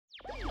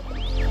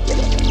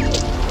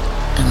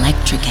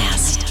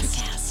Electricast.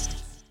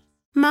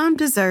 Mom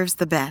deserves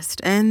the best,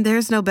 and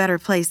there's no better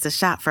place to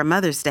shop for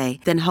Mother's Day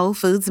than Whole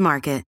Foods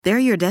Market. They're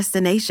your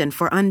destination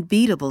for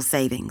unbeatable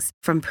savings,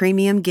 from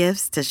premium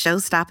gifts to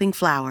show-stopping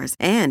flowers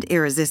and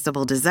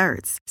irresistible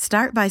desserts.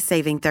 Start by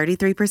saving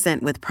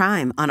 33% with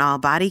Prime on all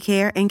body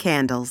care and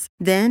candles.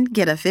 Then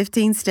get a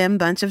 15-stem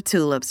bunch of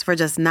tulips for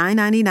just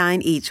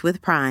 $9.99 each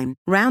with Prime.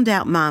 Round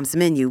out Mom's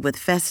menu with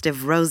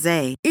festive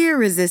rosé,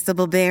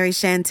 irresistible berry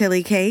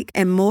chantilly cake,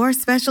 and more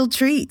special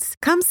treats.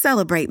 Come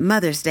celebrate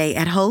Mother's Day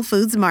at Whole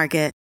Foods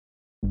Market.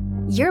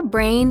 Your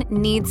brain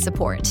needs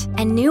support,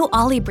 and new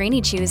Ollie Brainy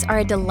Chews are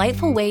a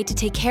delightful way to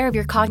take care of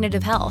your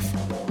cognitive health.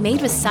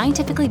 Made with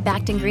scientifically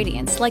backed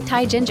ingredients like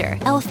Thai ginger,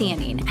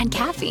 L-theanine, and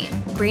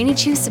caffeine, Brainy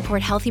Chews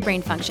support healthy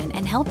brain function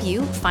and help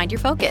you find your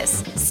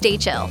focus, stay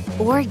chill,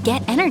 or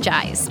get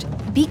energized.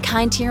 Be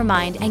kind to your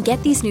mind and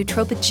get these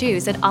nootropic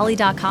chews at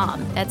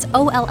ollie.com. That's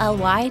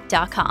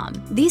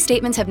OLLY.com. These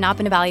statements have not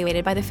been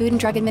evaluated by the Food and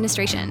Drug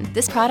Administration.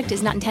 This product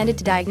is not intended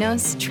to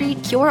diagnose,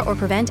 treat, cure, or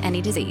prevent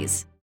any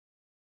disease.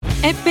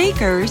 At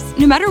Baker's,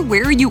 no matter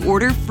where you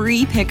order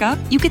free pickup,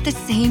 you get the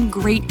same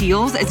great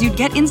deals as you'd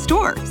get in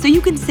store, so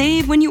you can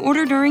save when you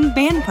order during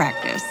band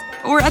practice,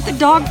 or at the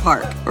dog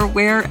park, or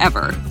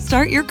wherever.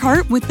 Start your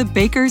cart with the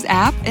Baker's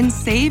app and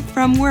save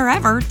from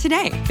wherever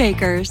today.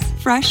 Baker's,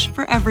 fresh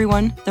for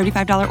everyone.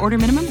 $35 order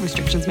minimum.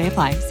 Restrictions may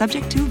apply,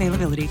 subject to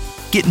availability.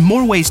 Get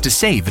more ways to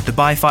save at the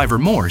Buy 5 or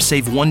More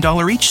Save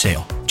 $1 each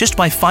sale. Just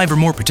buy 5 or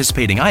more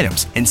participating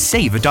items and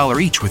save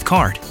 $1 each with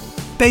card.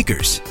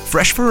 Baker's,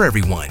 fresh for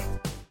everyone.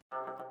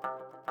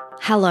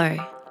 Hello,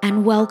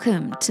 and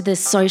welcome to the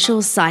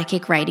Social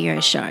Psychic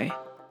Radio Show,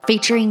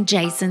 featuring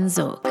Jason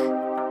Zook.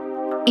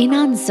 In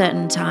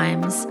uncertain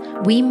times,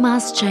 we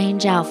must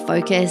change our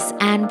focus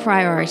and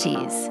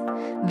priorities.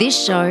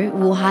 This show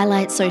will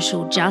highlight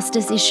social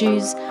justice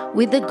issues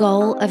with the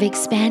goal of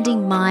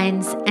expanding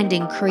minds and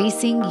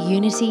increasing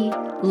unity,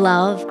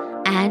 love,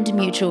 and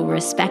mutual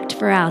respect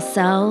for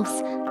ourselves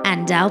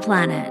and our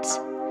planet.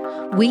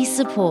 We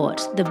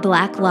support the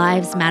Black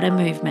Lives Matter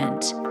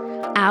movement.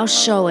 Our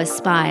show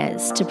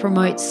aspires to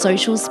promote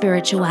social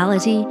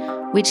spirituality,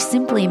 which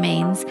simply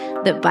means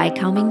that by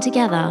coming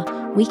together,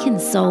 we can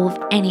solve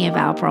any of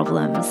our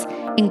problems,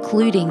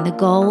 including the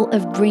goal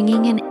of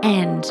bringing an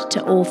end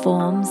to all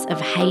forms of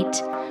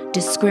hate,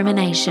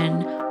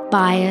 discrimination,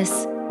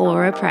 bias,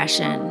 or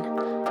oppression.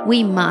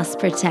 We must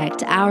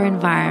protect our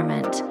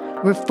environment,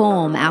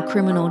 reform our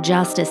criminal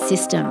justice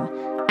system,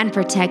 and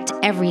protect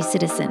every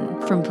citizen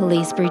from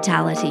police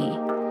brutality.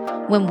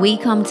 When we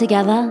come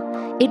together,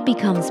 it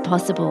becomes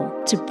possible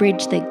to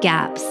bridge the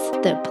gaps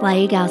that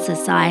plague our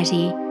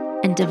society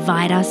and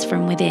divide us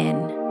from within.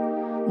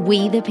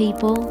 We the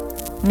people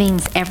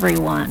means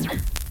everyone.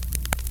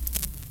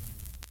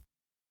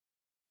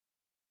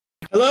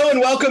 Hello and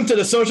welcome to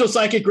the Social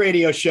Psychic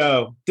Radio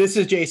Show. This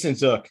is Jason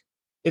Zook.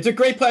 It's a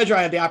great pleasure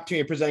I have the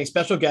opportunity of presenting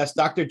special guest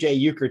Dr. Jay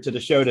Uecker to the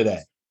show today,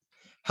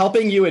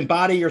 helping you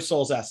embody your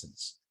soul's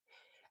essence.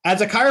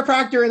 As a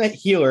chiropractor and a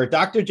healer,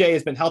 Dr. Jay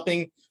has been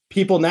helping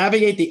people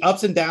navigate the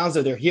ups and downs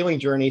of their healing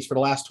journeys for the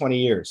last 20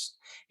 years.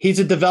 He's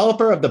a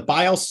developer of the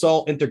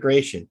BioSoul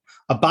integration,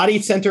 a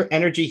body-centered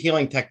energy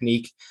healing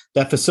technique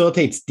that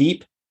facilitates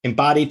deep,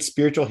 embodied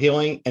spiritual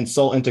healing and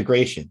soul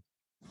integration.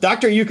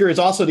 Dr. Uecker is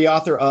also the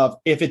author of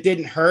If It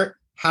Didn't Hurt,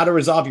 How to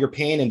Resolve Your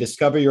Pain and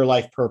Discover Your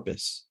Life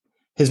Purpose.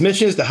 His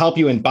mission is to help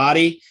you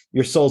embody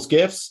your soul's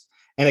gifts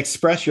and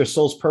express your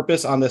soul's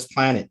purpose on this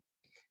planet.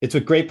 It's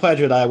with great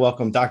pleasure that I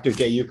welcome Dr.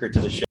 Jay Uecker to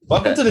the show.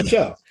 Welcome to the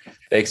show.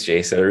 Thanks,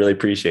 Jason. I really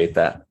appreciate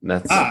that.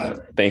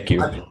 Thank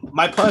you.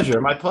 My pleasure.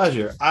 My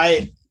pleasure.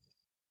 I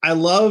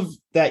love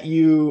that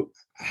you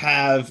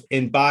have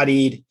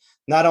embodied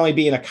not only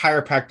being a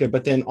chiropractor,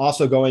 but then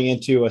also going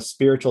into a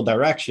spiritual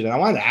direction. And I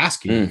wanted to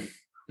ask you,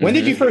 when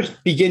did you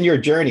first begin your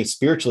journey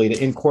spiritually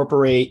to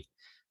incorporate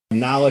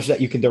knowledge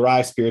that you can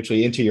derive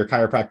spiritually into your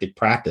chiropractic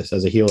practice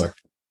as a healer?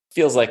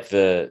 Feels like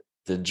the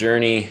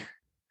journey,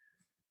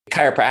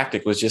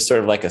 chiropractic was just sort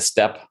of like a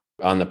step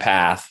on the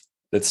path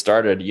that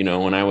started,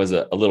 when I was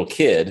a little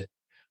kid.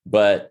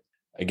 But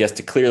I guess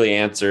to clearly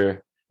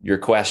answer your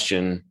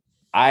question,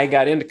 I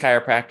got into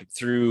chiropractic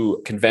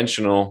through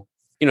conventional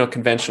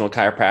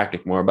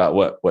chiropractic, more about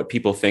what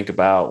people think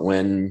about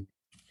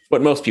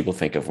what most people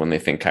think of when they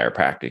think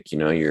chiropractic.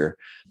 You're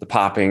the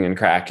popping and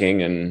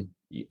cracking and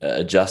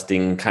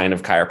adjusting kind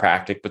of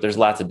chiropractic, but there's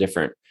lots of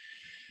different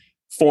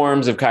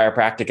forms of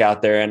chiropractic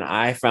out there. And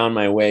I found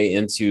my way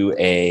into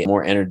a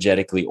more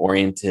energetically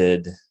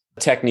oriented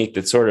technique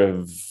that sort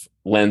of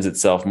lends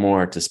itself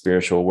more to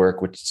spiritual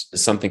work, which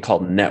is something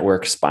called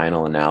network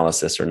spinal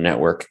analysis or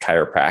network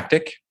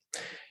chiropractic.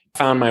 I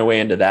found my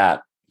way into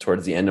that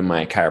towards the end of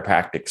my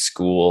chiropractic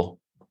school.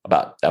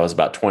 That was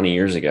about 20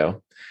 years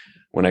ago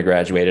when I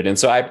graduated. And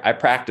so I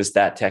practiced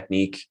that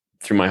technique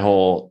through my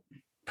whole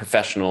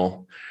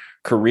professional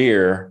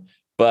career.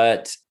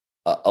 But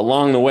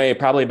along the way,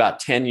 probably about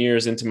 10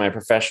 years into my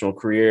professional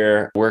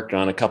career, worked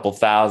on a couple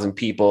thousand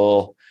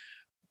people.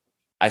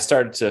 I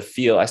started to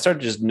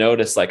just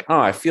notice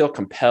I feel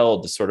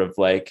compelled to sort of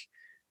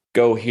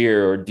go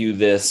here or do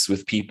this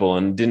with people,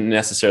 and didn't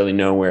necessarily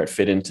know where it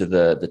fit into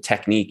the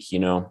technique,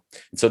 And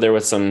so there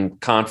was some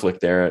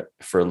conflict there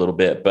for a little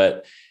bit,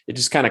 but it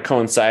just kind of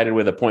coincided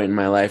with a point in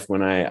my life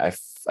when I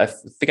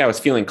think I was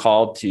feeling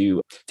called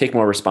to take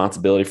more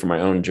responsibility for my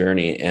own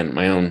journey and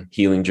my own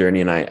healing journey.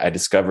 And I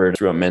discovered,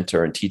 through a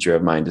mentor and teacher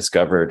of mine,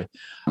 discovered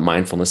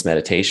mindfulness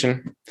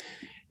meditation.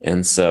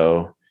 And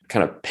so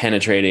kind of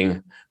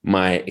penetrating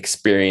my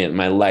experience,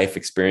 my life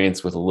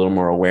experience, with a little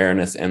more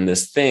awareness. And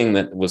this thing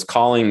that was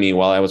calling me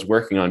while I was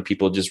working on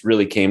people just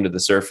really came to the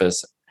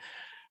surface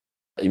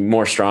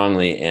more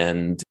strongly.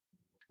 And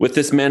with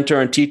this mentor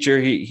and teacher,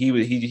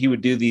 he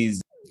would do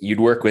these, you'd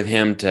work with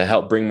him to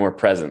help bring more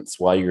presence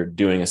while you're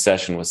doing a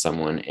session with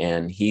someone.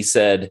 And he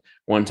said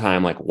one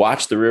time, like,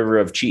 watch the river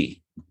of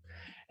chi.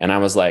 And I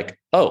was like,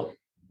 oh,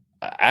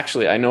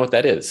 actually, I know what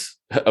that is.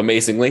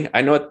 Amazingly,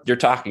 I know what you're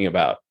talking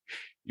about.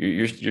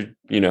 You're,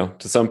 to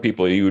some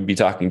people, you would be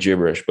talking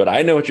gibberish, but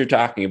I know what you're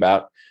talking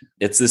about.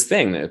 It's this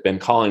thing that's been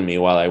calling me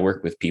while I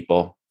work with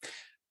people.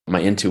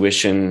 My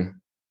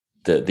intuition,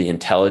 the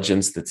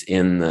intelligence that's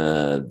in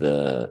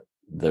the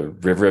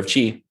river of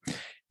chi.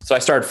 So I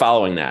started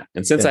following that.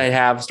 And since I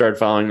have started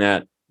following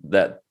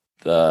that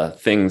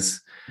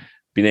things,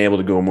 being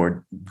able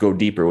to go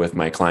deeper with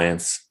my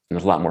clients, and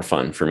it's a lot more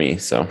fun for me.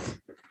 So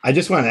I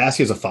just want to ask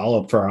you as a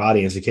follow-up for our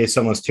audience, in case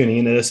someone's tuning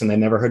into this and they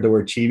never heard the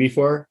word chi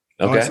before.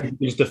 Okay.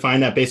 Just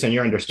define that based on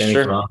your understanding.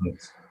 Sure. For our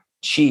audience.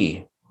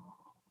 Chi.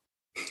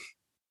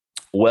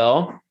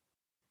 Well,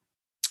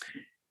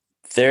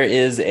 there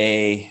is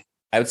I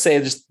would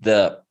say just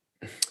the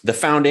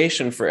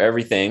foundation for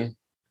everything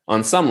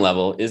on some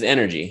level is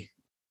energy.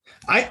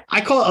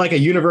 I call it like a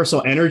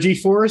universal energy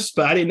force,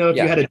 but I didn't know if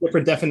you had a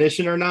different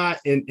definition or not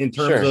in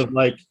terms of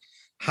like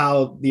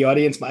how the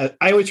audience, I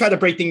always try to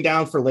break things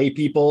down for lay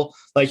people.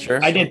 Like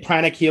I did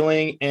pranic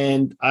healing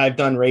and I've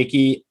done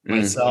Reiki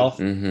myself.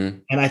 Mm-hmm.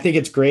 And I think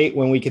it's great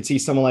when we could see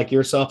someone like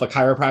yourself, a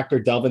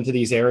chiropractor, delve into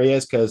these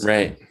areas. Cause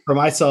for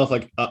myself,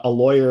 like a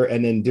lawyer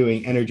and then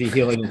doing energy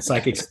healing and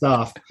psychic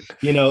stuff,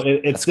 this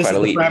is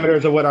the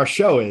parameters of what our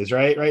show is,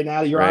 right? Right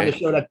now you're on the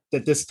show that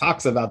this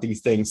talks about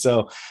these things.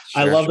 So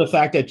I love the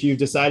fact that you've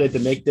decided to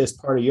make this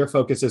part of your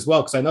focus as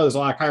well. Cause I know there's a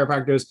lot of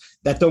chiropractors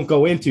that don't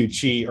go into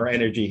chi or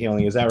energy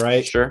healing. Is that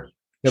right? Sure.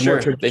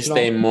 They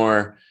stay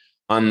more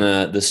on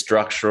the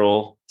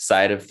structural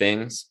side of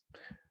things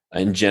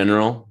in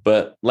general.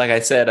 But like I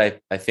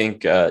said, I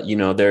think,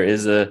 there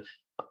is the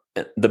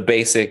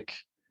basic,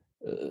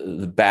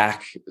 the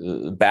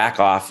back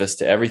office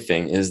to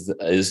everything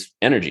is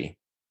energy.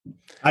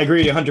 I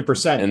agree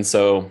 100%. And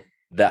so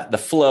that the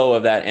flow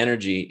of that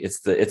energy, it's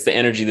the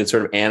energy that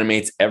sort of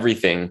animates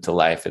everything to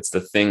life. It's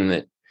the thing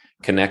that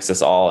connects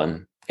us all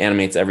and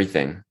animates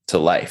everything to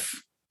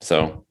life.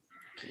 So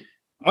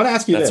I want to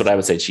ask you that's this. what I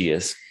would say chi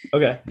is.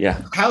 Okay.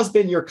 Yeah. How's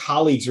been your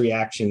colleagues'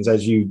 reactions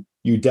as you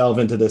delve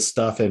into this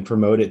stuff and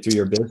promote it through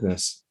your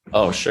business?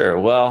 Oh, sure.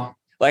 Well,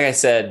 like I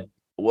said,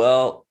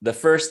 the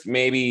first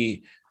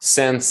maybe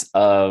sense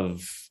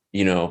of,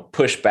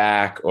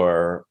 pushback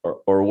or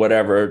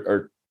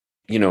whatever,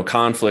 or,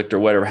 conflict or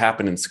whatever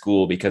happened in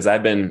school, because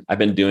I've been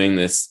doing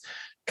this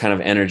kind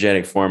of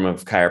energetic form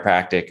of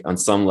chiropractic on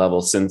some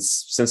level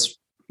since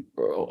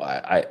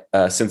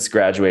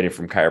graduated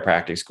from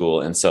chiropractic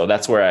school. And so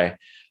that's where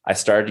I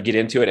started to get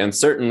into it. And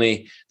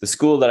certainly the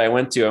school that I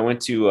went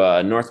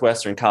to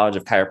Northwestern College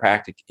of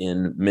Chiropractic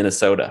in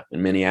Minnesota,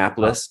 in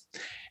Minneapolis.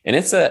 And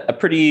it's a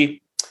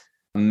pretty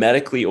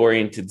medically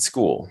oriented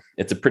school.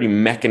 It's a pretty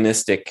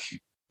mechanistic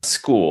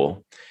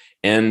school.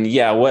 And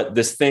what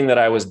this thing that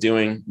I was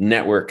doing,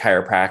 network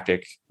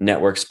chiropractic,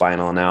 network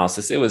spinal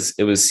analysis, it was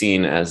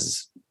seen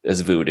as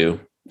voodoo.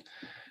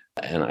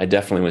 And I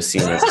definitely was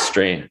seen as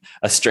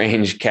a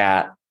strange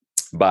cat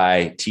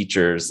by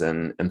teachers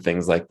and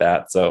things like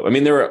that. So, I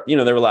mean, there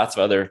were lots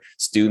of other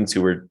students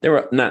there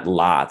were not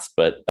lots,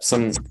 but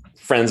some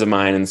friends of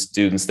mine and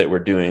students that were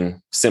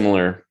doing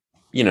similar,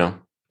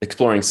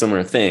 exploring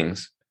similar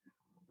things.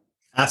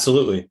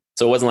 Absolutely.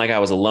 So it wasn't like I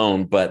was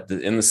alone, but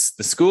in the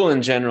school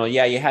in general,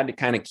 you had to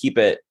kind of keep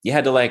it, you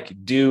had to like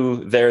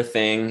do their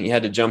thing. You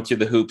had to jump through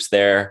the hoops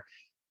there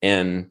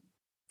and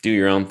do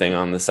your own thing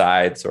on the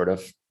side, sort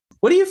of.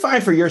 What do you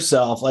find for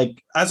yourself?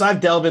 Like, as I've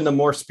delved into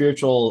more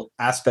spiritual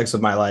aspects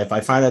of my life, I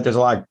find that there's a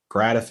lot of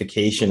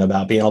gratification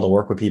about being able to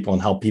work with people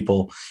and help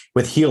people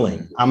with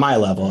healing on my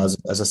level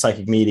as a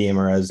psychic medium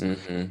or as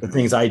the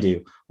things I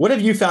do. What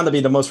have you found to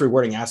be the most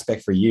rewarding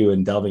aspect for you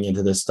in delving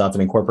into this stuff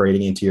and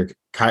incorporating into your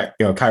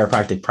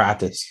chiropractic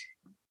practice?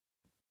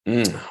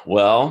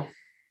 Well,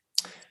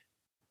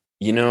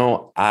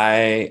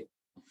 the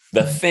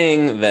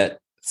thing that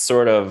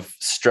sort of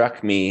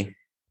struck me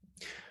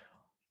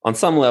on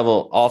some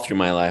level, all through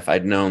my life,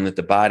 I'd known that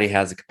the body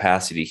has a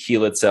capacity to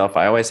heal itself.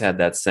 I always had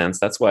that sense.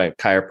 That's why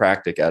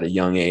chiropractic at a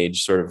young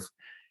age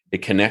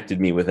it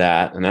connected me with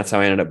that. And that's how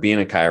I ended up being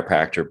a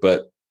chiropractor.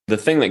 But the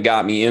thing that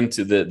got me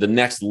into the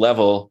next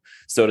level,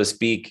 so to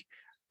speak,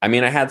 I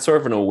mean, I had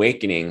sort of an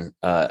awakening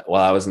while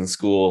I was in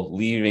school,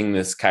 leaving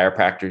this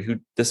chiropractor,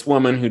 this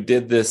woman who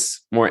did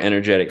this more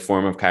energetic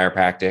form of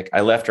chiropractic.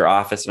 I left her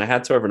office and I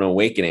had sort of an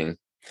awakening.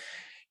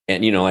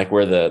 And, like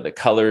where the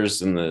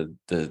colors and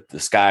the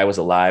sky was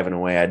alive in a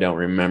way I don't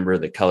remember.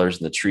 The colors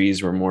and the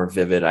trees were more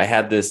vivid. I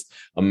had this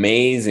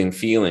amazing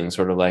feeling,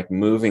 sort of like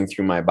moving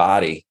through my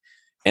body,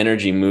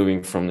 energy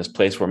moving from this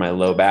place where my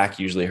low back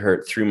usually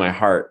hurt through my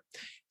heart.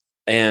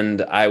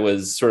 And I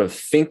was sort of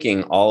thinking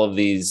had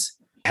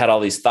all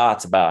these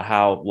thoughts about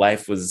how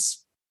life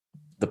was,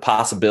 the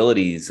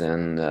possibilities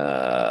and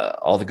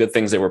all the good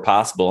things that were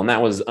possible. And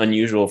that was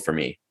unusual for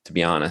me, to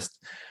be honest.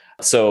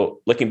 So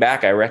looking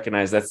back, I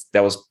recognized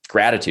that was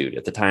gratitude.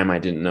 At the time, I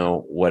didn't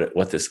know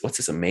what's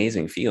this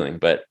amazing feeling.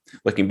 But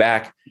looking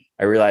back,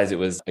 I realized it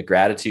was a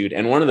gratitude.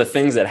 And one of the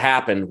things that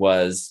happened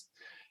was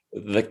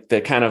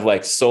that kind of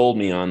like sold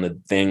me on the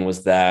thing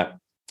was that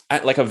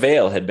like a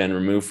veil had been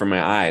removed from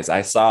my eyes.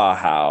 I saw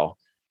how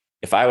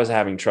if I was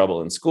having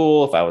trouble in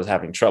school, if I was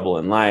having trouble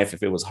in life,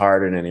 if it was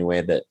hard in any way,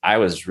 that I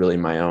was really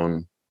my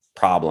own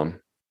problem,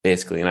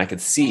 basically. And I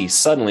could see,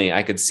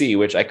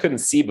 which I couldn't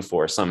see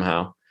before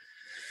somehow.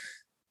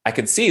 I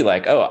could see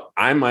like, oh,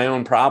 I'm my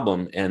own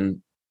problem,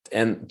 and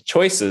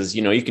choices,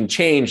 you can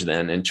change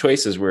then. And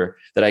choices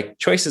that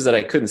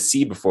I couldn't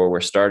see before were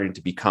starting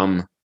to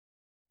become.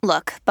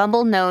 Look,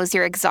 Bumble knows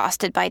you're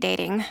exhausted by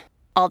dating.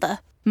 All the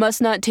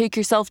must not take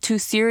yourself too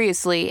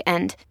seriously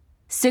and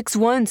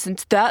 6'1"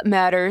 since that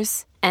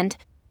matters. And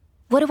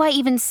what do I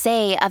even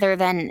say other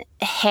than,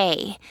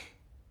 hey?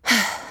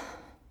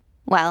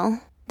 Well,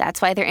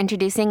 that's why they're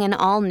introducing an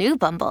all-new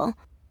Bumble.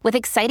 With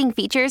exciting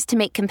features to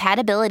make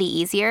compatibility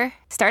easier,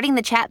 starting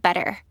the chat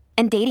better,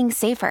 and dating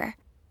safer.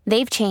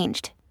 They've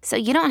changed, so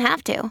you don't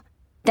have to.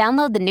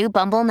 Download the new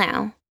Bumble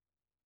now.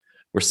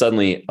 Were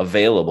suddenly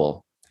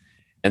available.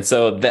 And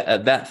so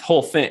that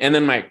whole thing, and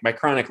then my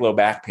chronic low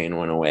back pain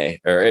went away,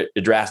 or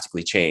it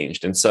drastically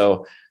changed. And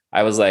so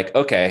I was like,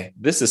 okay,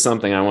 this is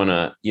something I want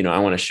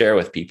to share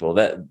with people.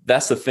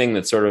 That's the thing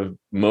that sort of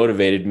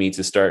motivated me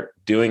to start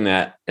doing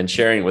that and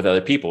sharing it with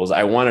other people. Is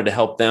I wanted to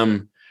help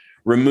them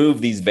remove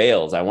these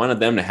veils. I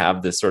wanted them to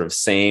have this sort of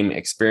same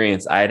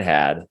experience I'd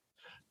had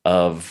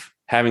of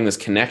having this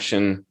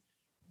connection,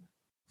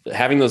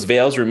 having those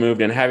veils removed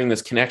and having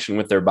this connection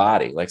with their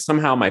body. Like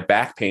somehow my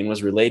back pain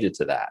was related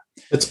to that.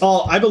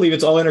 I believe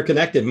it's all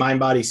interconnected, mind,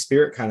 body,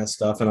 spirit kind of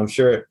stuff. And I'm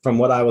sure from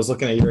what I was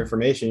looking at your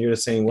information, you're the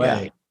same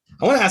way. Yeah.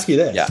 I want to ask you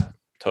this. Yeah,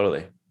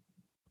 totally.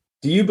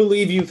 Do you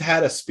believe you've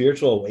had a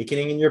spiritual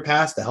awakening in your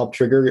past to help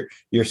trigger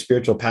your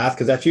spiritual path?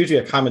 Because that's usually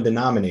a common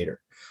denominator.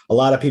 A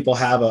lot of people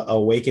have a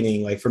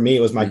awakening. Like for me, it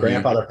was my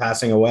grandfather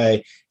passing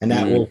away, and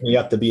that woke me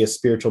up to be a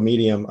spiritual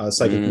medium, a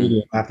psychic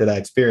medium after that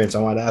experience. I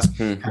wanted to ask,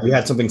 have you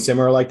had something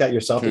similar like that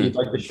yourself that you'd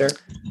like to share?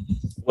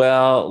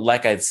 Well,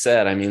 like I'd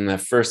said, I mean, the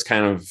first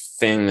kind of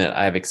thing that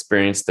I've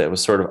experienced that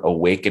was sort of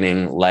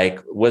awakening,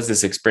 was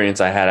this experience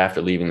I had after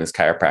leaving this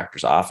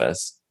chiropractor's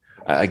office.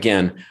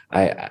 Again,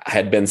 I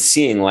had been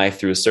seeing life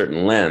through a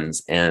certain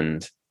lens,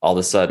 and all of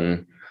a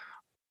sudden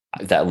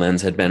that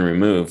lens had been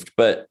removed.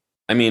 But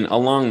I mean,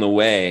 along the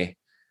way,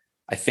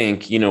 I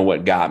think,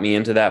 what got me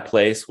into that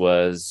place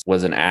was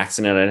an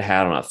accident I'd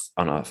had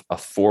on a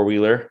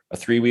four-wheeler, a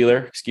three-wheeler,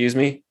 excuse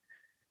me.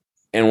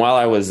 And while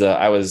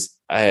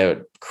I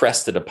had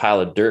crested a pile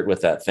of dirt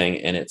with that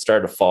thing, and it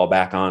started to fall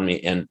back on me.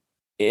 And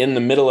in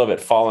the middle of it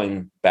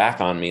falling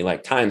back on me,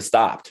 like time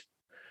stopped.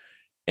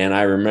 And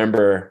I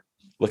remember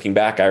looking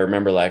back, I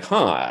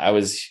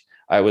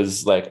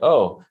was like,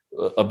 oh,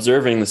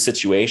 observing the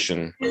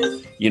situation,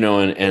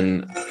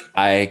 and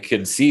I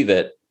could see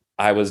that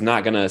I was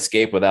not going to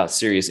escape without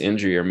serious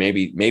injury, or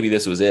maybe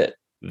this was it.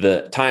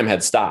 The time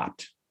had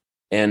stopped.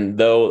 And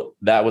though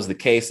that was the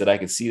case, that I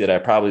could see that I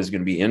probably was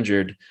going to be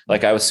injured,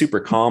 like I was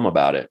super calm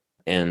about it.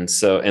 And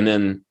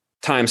then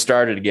time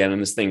started again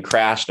and this thing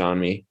crashed on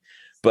me.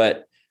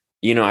 But,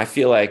 I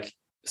feel like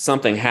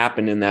something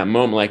happened in that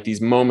moment, like these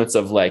moments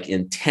of like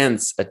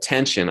intense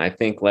attention. I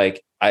think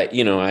like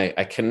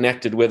I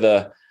connected with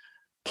a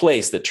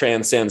place that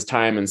transcends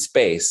time and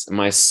space.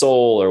 My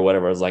soul or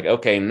whatever was like,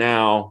 okay,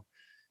 now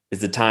is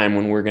the time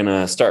when we're going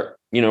to start,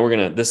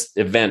 this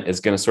event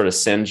is going to sort of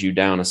send you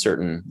down a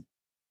certain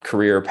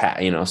career path,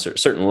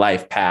 certain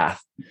life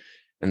path.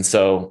 And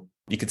so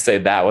you could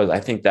say I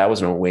think that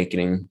was an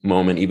awakening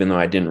moment, even though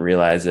I didn't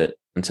realize it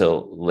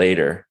until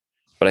later.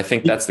 But I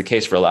think that's the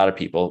case for a lot of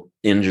people.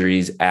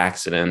 Injuries,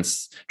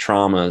 accidents,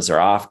 traumas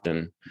are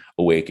often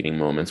awakening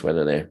moments,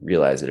 whether they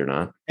realize it or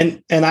not.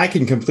 And I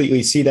can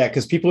completely see that,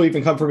 because people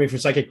even come for me for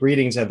psychic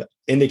readings have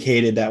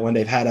indicated that when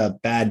they've had a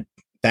bad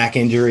back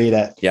injury,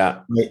 that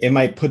it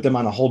might put them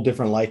on a whole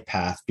different life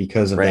path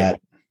because of that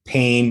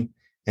pain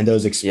and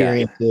those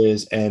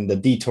experiences and the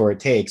detour it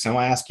takes. I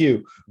want to ask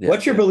you,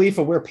 what's your belief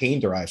of where pain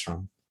derives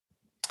from?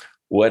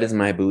 What is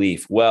my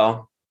belief?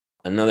 Well,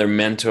 another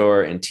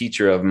mentor and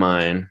teacher of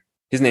mine,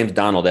 his name's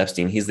Donald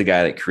Epstein. He's the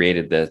guy that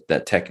created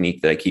that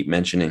technique that I keep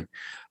mentioning.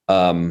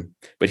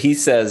 But he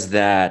says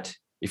that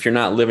if you're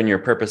not living your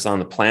purpose on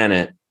the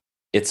planet,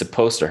 it's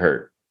supposed to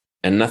hurt,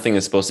 and nothing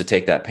is supposed to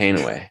take that pain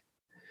away.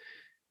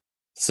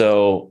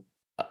 So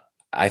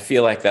I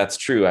feel like that's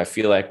true. I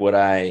feel like what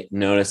I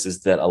notice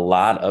is that a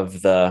lot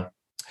of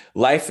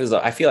I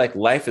feel like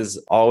life is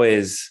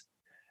always,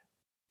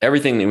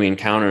 everything that we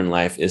encounter in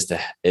life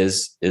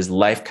is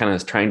life kind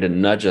of trying to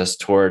nudge us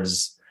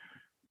towards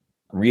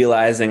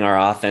realizing our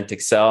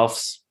authentic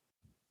selves,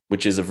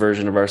 which is a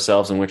version of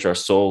ourselves in which our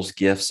soul's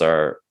gifts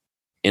are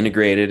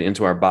integrated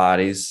into our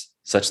bodies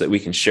such that we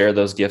can share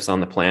those gifts on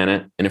the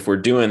planet. And if we're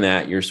doing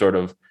that, you're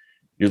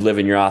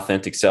living your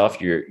authentic self.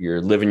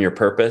 You're living your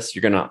purpose.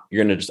 You're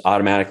gonna just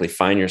automatically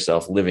find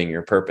yourself living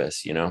your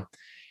purpose, you know?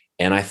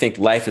 And I think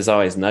life is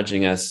always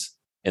nudging us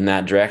in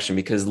that direction,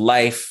 because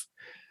life,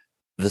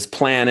 this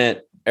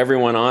planet,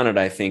 everyone on it,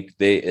 I think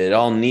it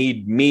all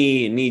need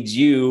me, it needs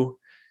you,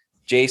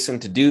 Jason,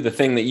 to do the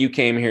thing that you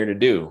came here to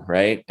do.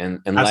 Right. And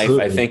life,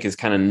 I think, is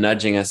kind of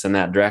nudging us in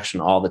that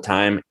direction all the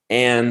time.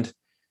 And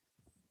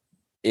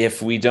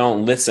if we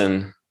don't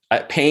listen,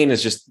 pain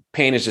is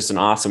just an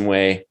awesome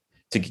way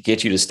to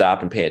get you to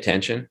stop and pay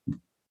attention.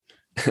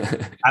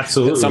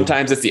 Absolutely.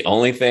 Sometimes it's the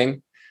only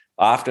thing.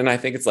 Often I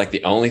think it's like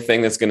the only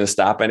thing that's going to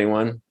stop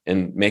anyone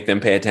and make them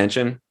pay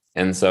attention.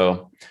 And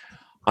so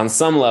on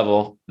some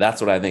level,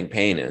 that's what I think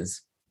pain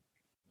is.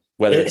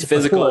 Whether it's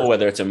physical,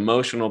 whether it's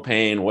emotional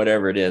pain,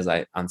 whatever it is,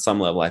 on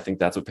some level, I think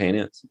that's what pain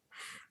is.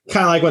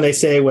 Kind of like when they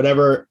say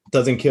whatever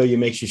doesn't kill you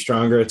makes you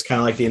stronger. It's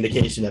kind of like the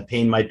indication that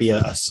pain might be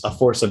a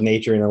force of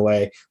nature in a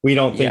way. We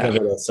don't think of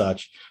it as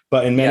such,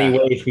 but in many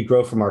ways we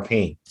grow from our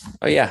pain.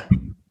 Oh yeah.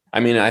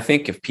 I mean, I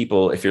think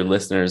if your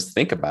listeners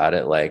think about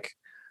it, like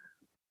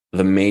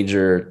the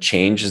major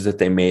changes that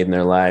they made in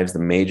their lives, the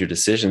major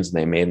decisions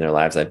they made in their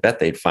lives, I bet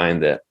they'd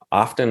find that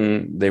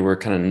often they were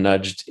kind of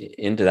nudged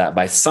into that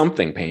by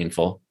something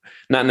painful,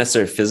 not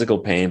necessarily physical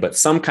pain, but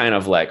some kind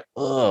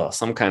of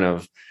some kind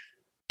of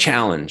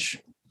challenge.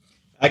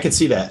 I could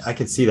see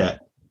that.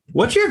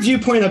 What's your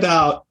viewpoint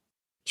about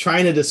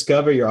trying to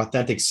discover your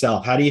authentic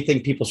self? How do you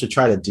think people should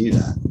try to do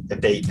that if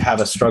they have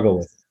a struggle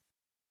with it?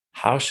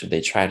 How should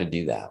they try to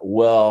do that?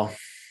 Well,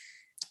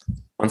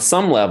 on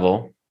some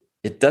level,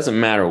 it doesn't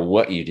matter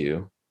what you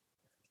do.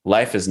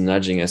 Life is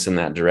nudging us in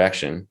that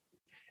direction.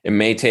 It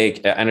may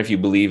take, I don't know if you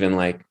believe in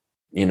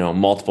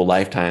multiple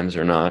lifetimes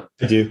or not.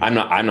 I do. I'm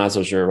not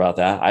so sure about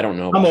that. I don't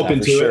know. I'm open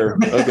to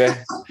it. Okay.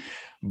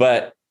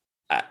 But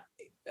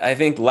I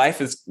think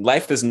life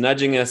is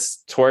nudging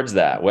us towards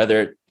that,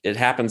 whether it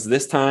happens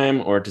this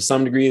time or to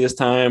some degree this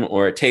time,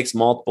 or it takes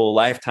multiple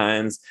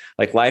lifetimes.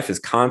 Like life is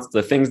constant.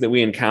 The things that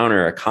we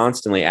encounter are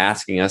constantly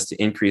asking us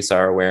to increase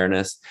our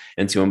awareness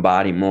and to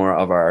embody more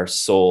of our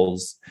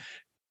soul's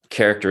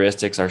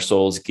characteristics, our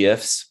soul's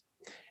gifts.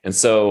 And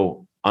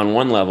so on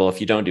one level, if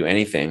you don't do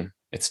anything,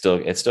 it's still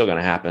going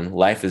to happen.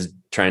 Life is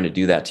trying to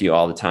do that to you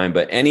all the time.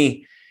 But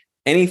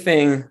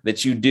anything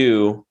that you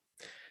do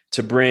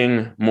to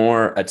bring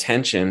more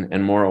attention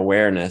and more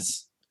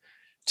awareness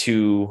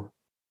to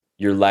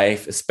your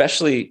life,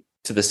 especially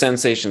to the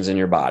sensations in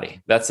your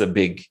body, that's a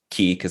big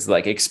key. Because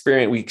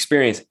we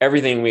experience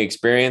everything we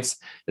experience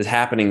is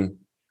happening.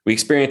 We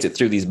experience it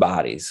through these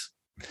bodies.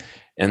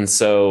 And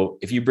so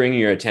if you bring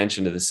your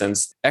attention to the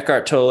sense,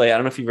 Eckhart Tolle, I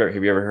don't know if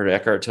have you ever heard of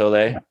Eckhart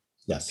Tolle?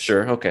 Yes.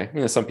 Sure.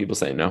 Okay. Some people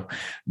say no,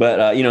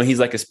 but he's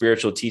like a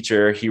spiritual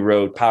teacher. He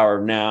wrote Power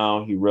of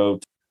Now. He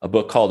wrote a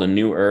book called A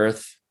New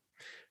Earth,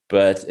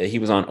 but he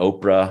was on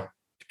Oprah,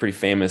 pretty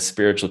famous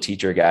spiritual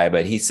teacher guy.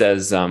 But he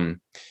says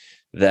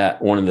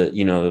that one of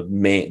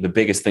the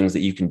biggest things that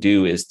you can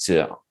do is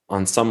to,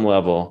 on some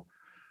level,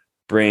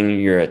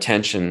 bring your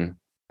attention,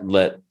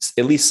 let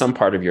at least some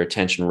part of your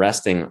attention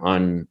resting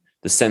on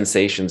the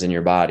sensations in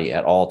your body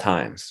at all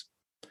times.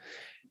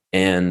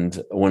 And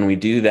when we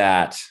do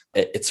that,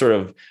 it's sort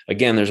of,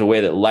 again, there's a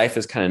way that life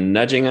is kind of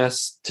nudging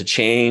us to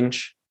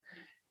change.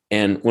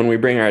 And when we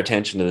bring our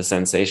attention to the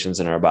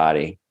sensations in our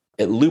body,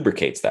 it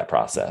lubricates that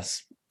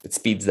process. It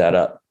speeds that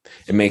up.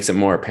 It makes it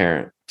more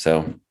apparent.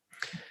 So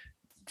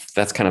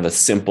that's kind of a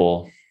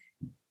simple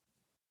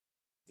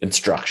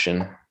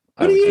instruction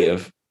I would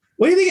give.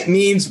 What do you think it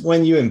means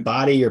when you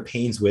embody your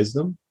pain's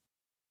wisdom?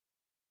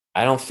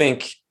 I don't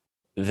think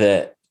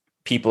that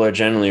people are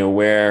generally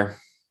aware.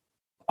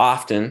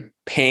 Often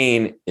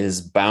pain is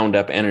bound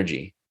up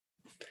energy,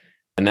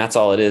 and that's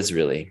all it is,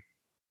 really.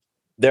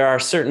 There are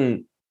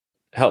certain,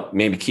 help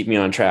maybe keep me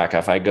on track.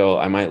 If I go,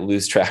 I might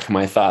lose track of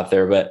my thought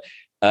there, but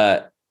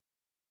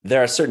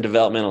there are certain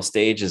developmental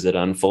stages that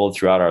unfold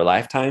throughout our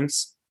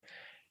lifetimes.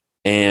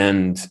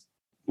 And,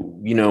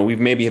 we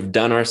maybe have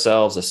done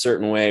ourselves a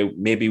certain way.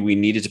 Maybe we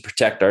needed to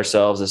protect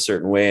ourselves a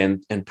certain way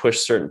and push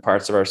certain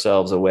parts of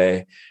ourselves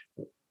away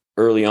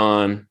early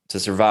on to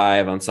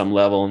survive on some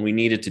level. And we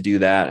needed to do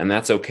that. And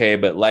that's okay.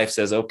 But life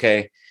says,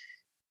 okay,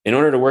 in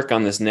order to work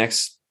on this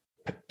next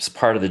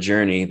part of the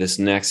journey, this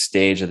next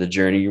stage of the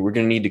journey, we're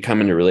going to need to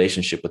come into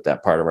relationship with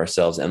that part of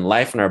ourselves. And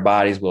life and our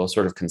bodies will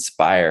sort of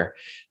conspire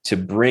to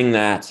bring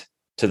that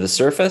to the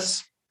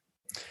surface.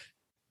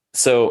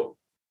 So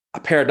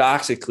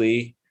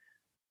paradoxically,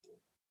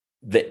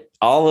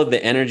 all of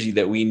the energy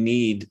that we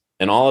need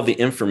and all of the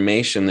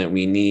information that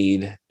we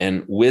need,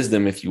 and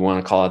wisdom, if you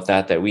want to call it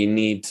that, that we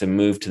need to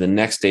move to the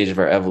next stage of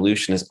our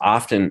evolution, is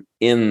often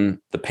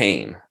in the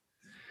pain.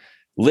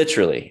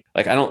 Literally.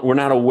 Like we're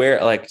not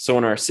aware, like, so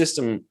in our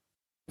system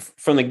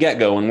from the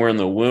get-go, when we're in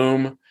the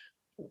womb,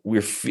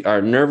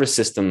 our nervous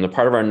system, the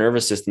part of our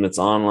nervous system that's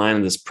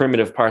online, this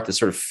primitive part that's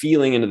sort of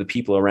feeling into the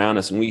people around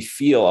us, and we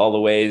feel all the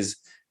ways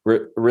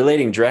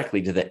relating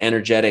directly to the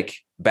energetic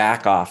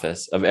back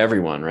office of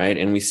everyone, right?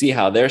 And we see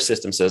how their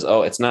system says,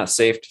 oh, it's not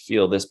safe to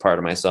feel this part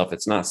of myself.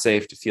 It's not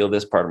safe to feel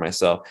this part of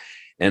myself.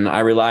 And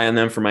I rely on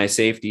them for my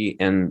safety.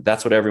 And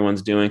that's what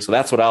everyone's doing. So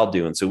that's what I'll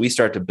do. And so we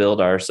start to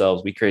build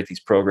ourselves. We create these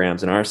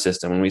programs in our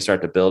system, and we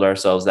start to build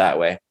ourselves that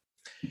way.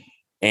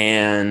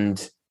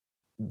 And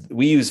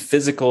we use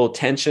physical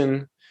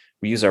tension.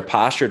 We use our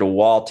posture to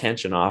wall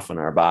tension off in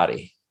our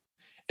body.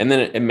 And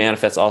then it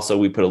manifests also,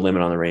 we put a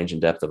limit on the range and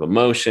depth of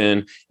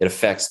emotion. It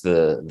affects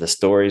the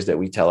stories that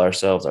we tell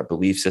ourselves, our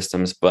belief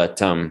systems.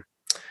 But I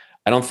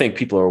don't think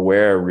people are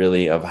aware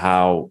really of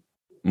how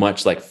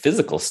much, like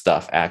physical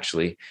stuff,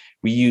 actually,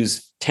 we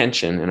use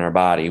tension in our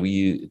body. We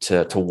use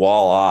to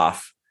wall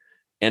off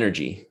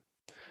energy,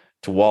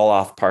 to wall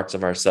off parts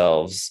of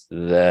ourselves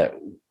that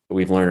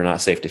we've learned are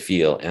not safe to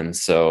feel. And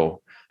so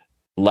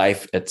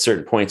life at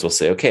certain points will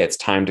say, okay, it's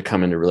time to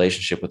come into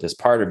relationship with this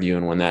part of you.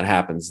 And when that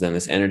happens, then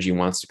this energy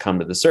wants to come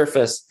to the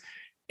surface.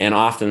 And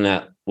often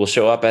that will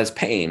show up as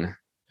pain.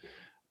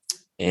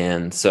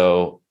 And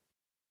so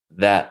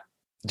that,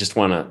 just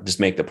want to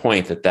just make the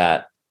point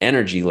that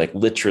energy, like,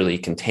 literally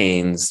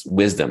contains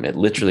wisdom. It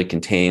literally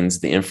contains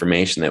the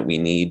information that we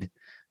need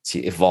to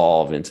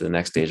evolve into the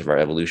next stage of our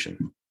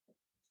evolution.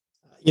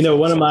 You know,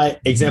 one of my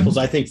examples,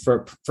 I think,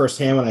 for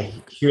firsthand when I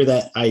hear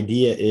that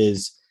idea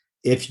is,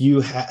 if you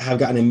have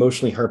gotten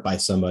emotionally hurt by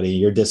somebody,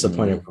 you're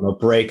disappointed from a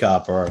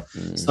breakup, or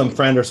some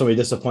friend or somebody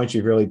disappoints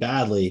you really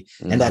badly,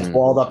 and that's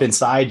walled up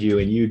inside you,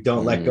 and you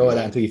don't let go of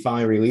that until you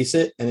finally release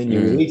it. And then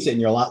you release it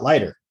and you're a lot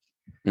lighter.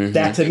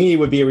 That to me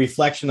would be a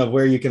reflection of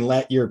where you can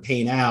let your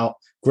pain out,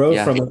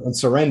 grow from it, and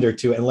surrender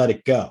to it and let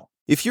it go.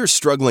 If you're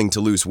struggling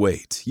to lose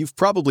weight, you've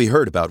probably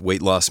heard about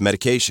weight loss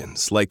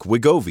medications like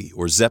Wegovy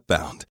or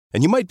Zepbound,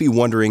 and you might be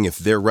wondering if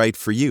they're right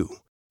for you.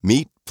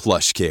 Meet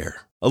PlushCare,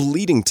 a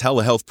leading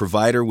telehealth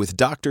provider with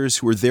doctors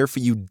who are there for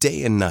you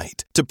day and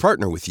night to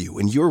partner with you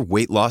in your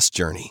weight loss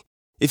journey.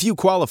 If you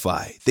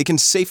qualify, they can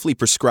safely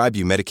prescribe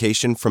you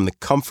medication from the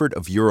comfort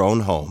of your own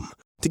home.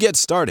 To get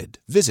started,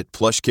 visit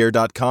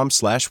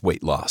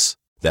plushcare.com/weightloss.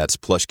 That's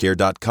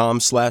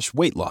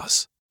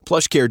plushcare.com/weightloss.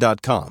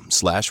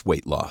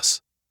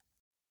 plushcare.com/weightloss.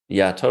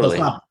 Yeah, totally.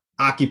 So it's not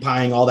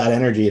occupying all that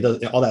energy,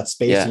 all that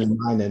space in your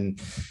mind.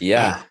 And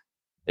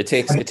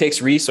it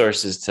takes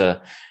resources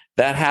to.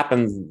 That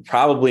happens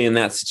probably in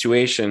that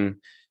situation.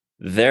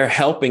 They're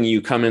helping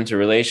you come into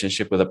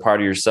relationship with a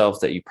part of yourself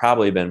that you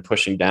probably been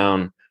pushing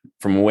down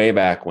from way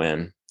back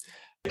when.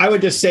 I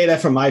would just say that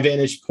from my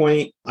vantage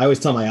point, I always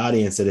tell my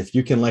audience that if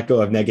you can let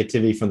go of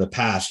negativity from the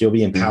past, you'll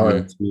be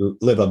empowered to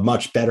live a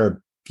much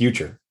better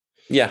future.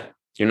 Yeah.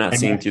 You're not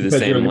seeing through the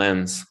same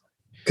lens.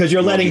 Because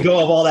you're letting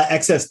go of all that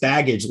excess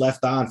baggage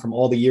left on from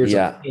all the years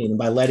of pain. And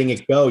by letting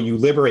it go, you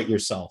liberate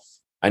yourself.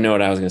 I know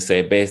what I was going to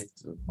say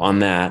based on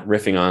that,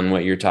 riffing on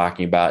what you're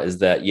talking about, is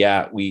that,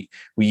 we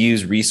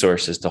use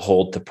resources to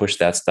push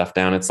that stuff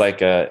down. It's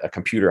like a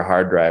computer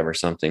hard drive or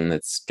something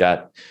that's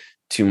got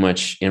too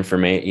much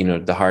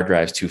information, the hard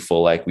drive's too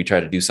full. Like, we try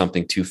to do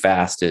something too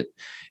fast. It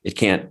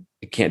can't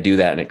do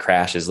that, and it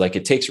crashes. Like,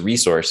 it takes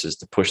resources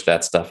to push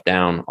that stuff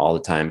down all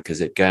the time,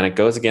 because it kind of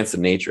goes against the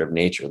nature of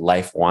nature.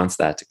 Life wants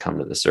that to come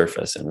to the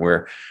surface, and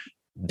we're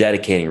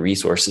dedicating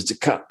resources to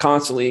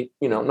constantly,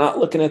 not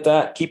looking at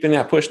that, keeping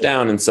that pushed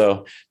down. And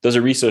so those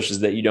are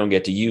resources that you don't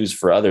get to use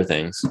for other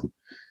things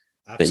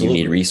that you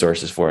need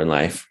resources for in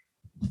life.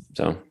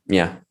 So,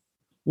 yeah.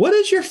 What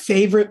is your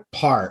favorite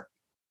part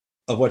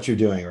of what you're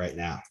doing right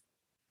now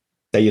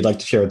that you'd like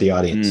to share with the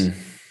audience?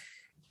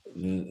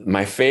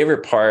 My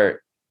favorite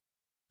part,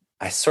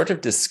 I sort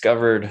of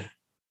discovered,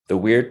 the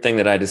weird thing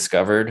that I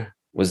discovered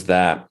was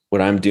that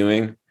what I'm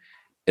doing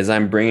is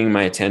I'm bringing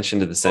my attention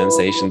to the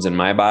sensations in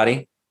my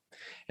body,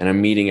 and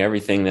I'm meeting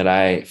everything that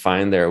I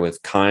find there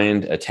with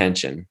kind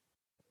attention.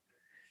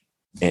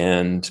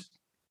 And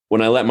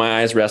when I let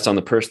my eyes rest on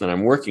the person that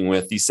I'm working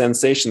with, these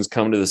sensations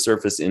come to the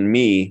surface in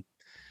me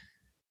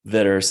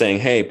that are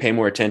saying, hey, pay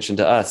more attention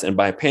to us. And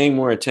by paying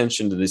more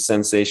attention to the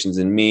sensations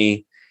in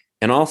me,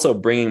 and also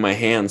bringing my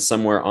hands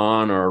somewhere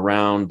on or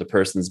around the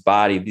person's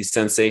body, these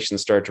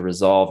sensations start to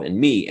resolve in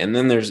me. And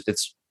then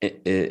it's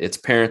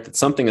apparent that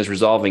something is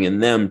resolving in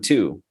them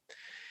too.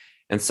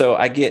 And so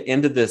I get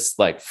into this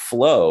like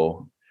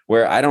flow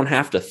where I don't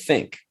have to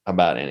think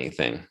about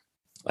anything.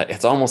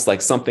 It's almost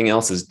like something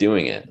else is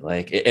doing it.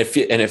 Like it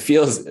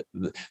feels,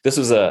 this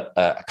was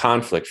a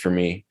conflict for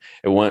me.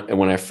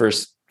 When I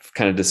first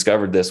kind of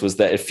discovered this, was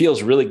that it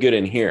feels really good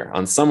in here.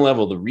 On some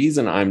level, the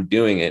reason I'm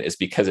doing it is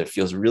because it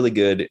feels really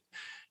good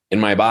in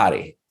my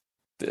body.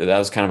 That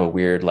was kind of a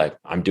weird, like,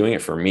 I'm doing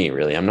it for me,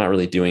 really. I'm not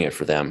really doing it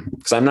for them,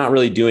 because I'm not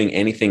really doing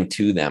anything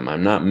to them.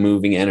 I'm not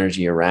moving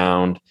energy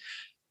around.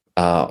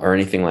 or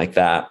anything like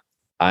that.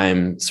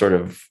 I'm sort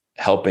of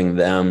helping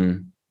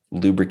them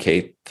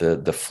lubricate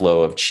the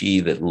flow of chi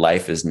that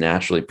life is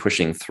naturally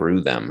pushing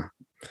through them.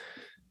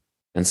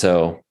 And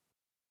so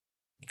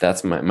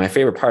that's my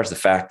favorite part, is the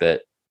fact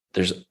that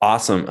there's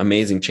awesome,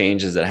 amazing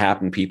changes that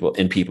happen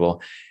in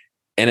people.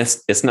 And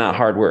it's not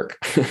hard work.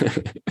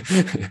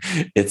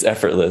 It's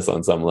effortless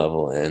on some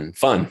level and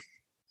fun.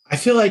 I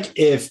feel like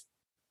if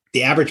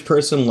the average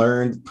person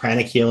learned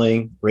pranic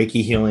healing,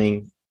 Reiki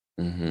healing,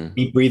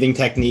 deep breathing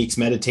techniques,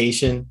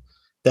 meditation,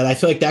 that I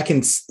feel like that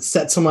can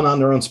set someone on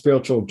their own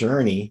spiritual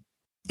journey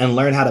and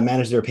learn how to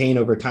manage their pain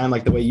over time,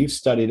 like the way you've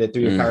studied it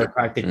through your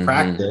chiropractic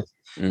practice.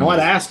 I want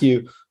to ask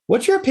you,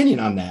 what's your opinion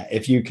on that?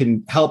 If you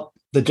can help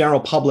the general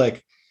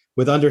public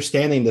with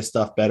understanding this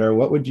stuff better,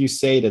 what would you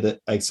say to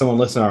someone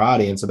listening to our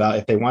audience about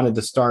if they wanted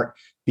to start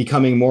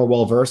becoming more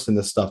well-versed in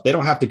this stuff? They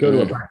don't have to go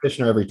to a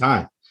practitioner every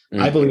time.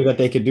 I believe that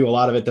they could do a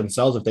lot of it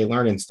themselves if they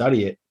learn and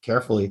study it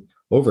carefully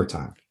over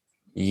time.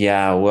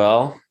 Yeah,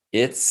 well,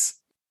 it's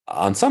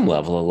on some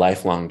level a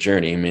lifelong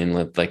journey. I mean,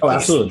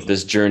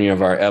 this journey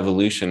of our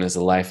evolution is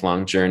a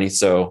lifelong journey.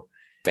 So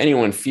if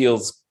anyone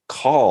feels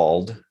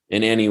called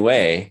in any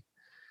way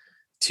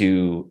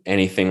to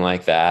anything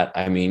like that,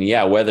 I mean,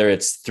 yeah, whether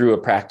it's through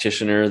a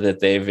practitioner that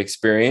they've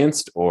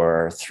experienced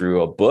or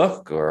through a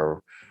book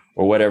or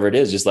whatever it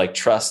is, just like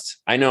trust.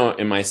 I know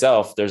in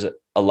myself, there's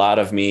a lot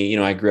of me,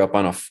 I grew up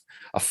on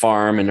a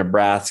farm in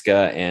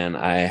Nebraska, and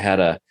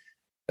I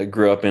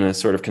grew up in a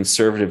sort of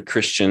conservative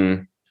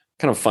Christian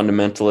kind of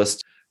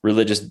fundamentalist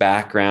religious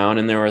background.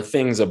 And there were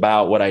things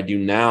about what I do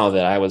now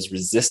that I was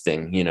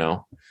resisting,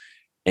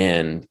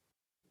 and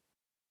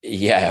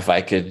yeah, if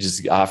I could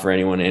just offer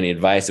anyone any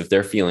advice, if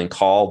they're feeling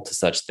called to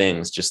such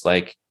things, just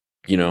like,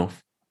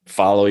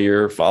 follow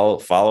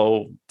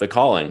the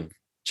calling,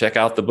 check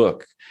out the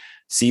book,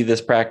 see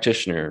this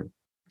practitioner,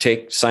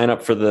 sign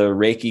up for the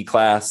Reiki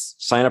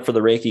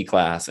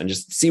class and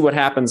just see what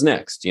happens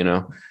next,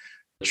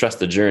 trust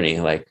the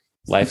journey. Like,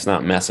 life's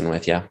not messing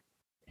with you.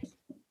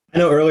 I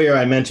know earlier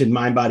I mentioned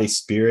mind, body,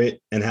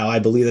 spirit, and how I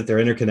believe that they're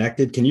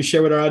interconnected. Can you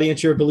share with our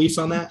audience your beliefs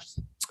on that?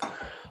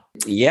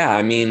 Yeah.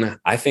 I mean,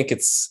 I think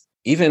it's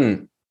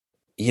even,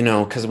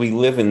 because we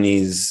live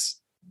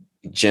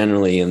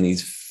generally in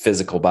these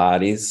physical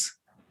bodies,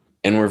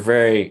 and we're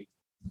very,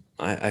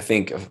 I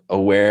think,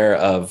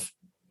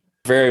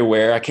 very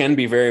aware. I can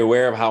be very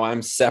aware of how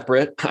I'm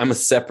separate. I'm a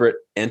separate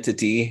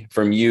entity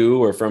from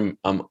you or from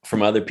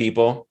other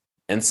people.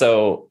 And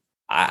so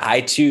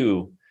I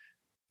too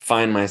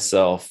find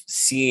myself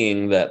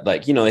seeing that,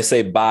 like, they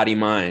say body,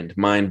 mind,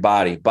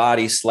 body,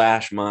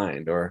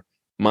 body/mind, or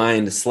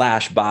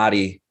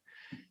mind/body,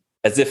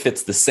 as if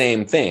it's the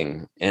same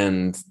thing.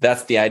 And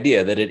that's the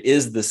idea, that it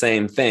is the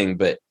same thing.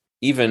 But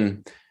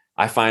even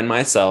I find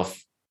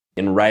myself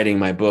in writing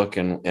my book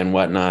and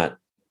whatnot,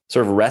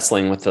 sort of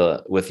wrestling with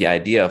the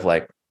idea of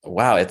like,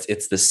 wow,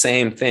 it's the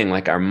same thing.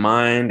 Like, our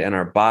mind and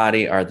our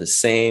body are the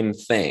same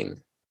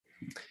thing.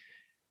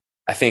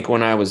 I think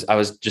when I was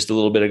just a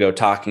little bit ago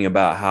talking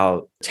about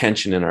how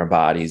tension in our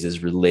bodies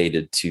is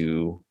related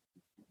to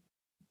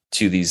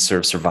these sort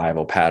of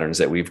survival patterns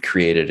that we've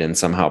created, and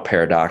somehow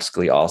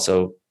paradoxically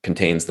also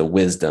contains the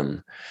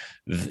wisdom,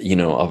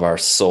 of our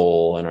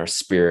soul and our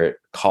spirit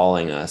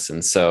calling us.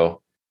 And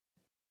so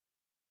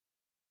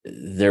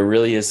there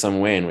really is some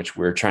way in which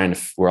we're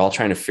all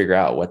trying to figure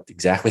out what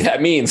exactly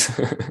that means.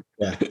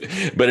 Yeah.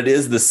 But it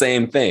is the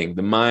same thing.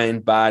 The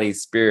mind, body,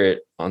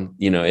 spirit,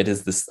 it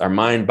is this, our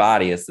mind,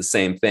 body is the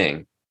same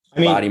thing.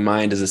 Body,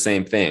 mind is the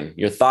same thing.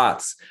 Your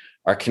thoughts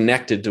are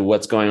connected to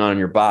what's going on in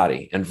your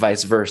body, and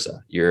vice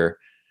versa.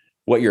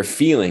 What you're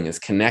feeling is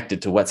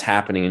connected to what's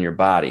happening in your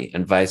body,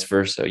 and vice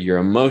versa. Your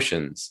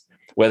emotions,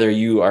 whether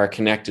you are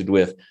connected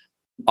with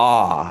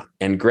awe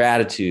and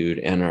gratitude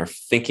and are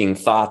thinking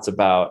thoughts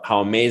about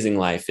how amazing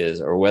life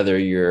is, or whether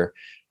you're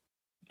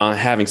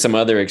having some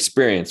other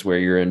experience where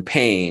you're in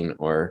pain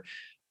or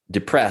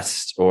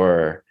depressed,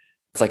 or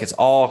it's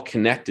all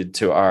connected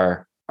to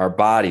our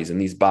bodies.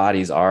 And these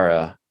bodies are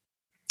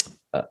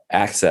a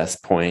access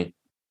point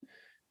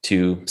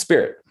to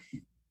spirit.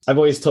 I've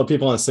always told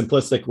people in a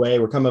simplistic way,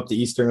 we're coming up to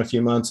Easter in a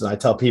few months, and I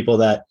tell people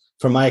that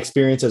from my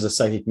experience as a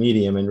psychic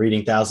medium and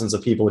reading thousands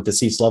of people with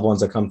deceased loved ones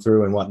that come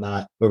through and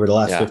whatnot over the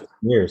last 15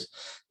 years,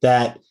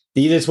 that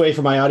the easiest way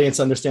for my audience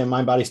to understand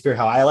mind, body, spirit,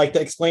 how I like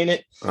to explain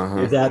it,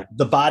 is that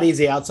the body is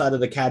the outside of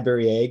the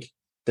Cadbury egg,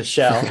 the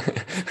shell.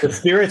 The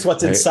spirit's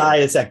what's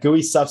inside. It's that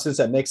gooey substance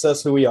that makes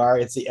us who we are.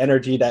 It's the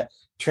energy that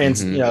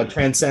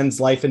transcends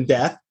life and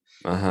death.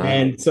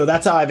 And so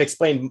that's how I've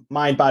explained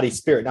mind, body,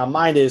 spirit. Now,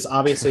 mind is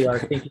obviously our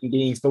thinking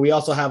beings, but we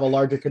also have a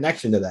larger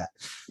connection to that.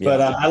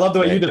 But I love the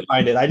way you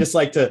defined it. I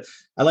like to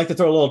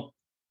throw a little.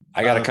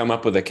 I got to come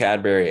up with a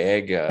Cadbury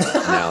egg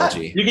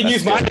analogy. You can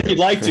use mine if you'd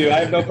like to. I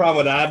have no problem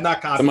with that. I'm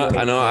not confident.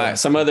 I know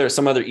some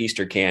other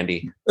Easter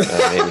candy.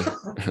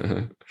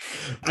 Maybe.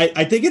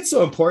 I think it's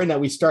so important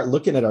that we start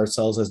looking at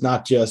ourselves as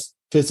not just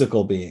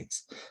physical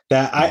beings.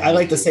 That I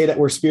like to say that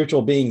we're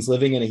spiritual beings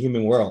living in a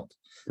human world.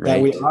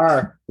 that we Right.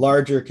 are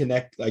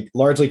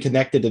largely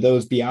connected to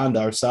those beyond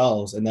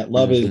ourselves, and that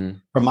love is,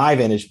 from my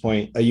vantage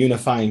point, a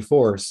unifying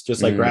force,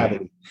 just like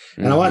gravity.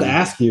 And I wanted to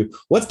ask you,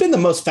 what's been the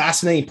most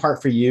fascinating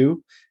part for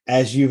you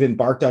as you've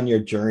embarked on your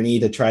journey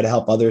to try to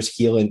help others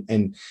heal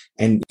and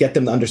get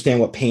them to understand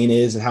what pain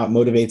is and how it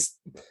motivates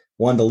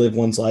one to live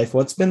one's life?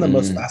 What's been the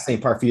most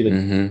fascinating part for you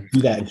to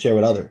do that and share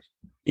with others?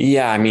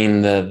 Yeah, I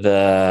mean,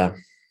 the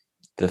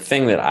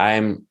thing that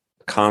I'm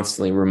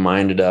constantly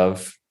reminded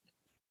of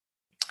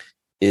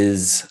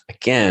is,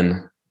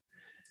 again,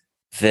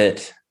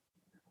 that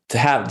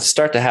to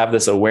start to have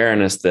this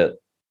awareness that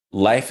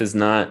life is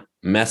not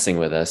messing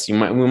with us. We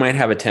might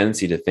have a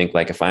tendency to think,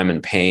 like, if I'm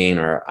in pain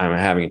or I'm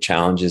having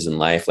challenges in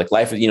life, like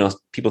life,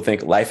 people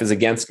think life is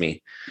against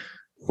me.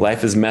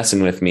 Life is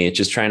messing with me. It's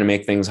just trying to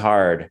make things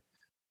hard.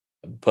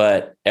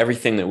 But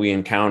everything that we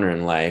encounter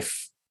in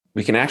life,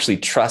 we can actually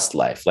trust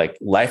life. Like,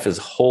 life is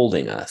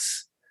holding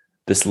us.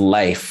 This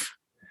life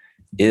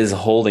is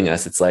holding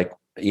us. It's like,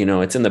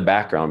 it's in the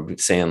background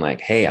saying,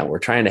 like, hey, we're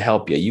trying to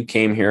help you. You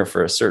came here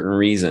for a certain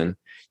reason.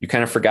 You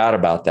kind of forgot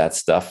about that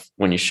stuff.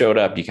 When you showed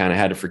up, you kind of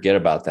had to forget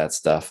about that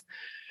stuff.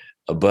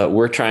 But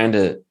we're trying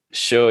to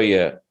show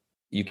you,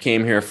 you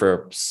came here for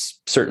a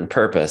certain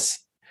purpose,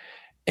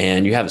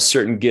 and you have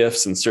certain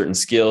gifts and certain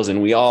skills.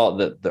 And we all,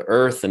 the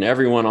earth and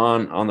everyone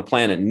on the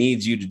planet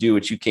needs you to do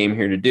what you came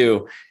here to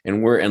do.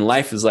 And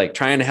life is like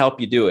trying to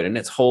help you do it, and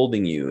it's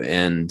holding you.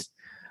 And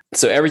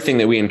so everything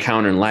that we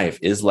encounter in life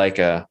is like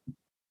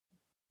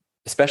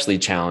especially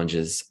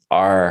challenges,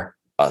 are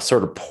a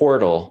sort of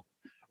portal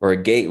or a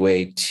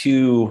gateway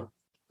to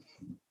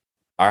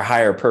our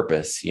higher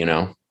purpose,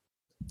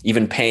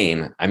 even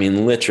pain. I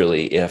mean,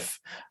 literally, if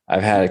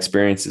I've had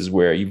experiences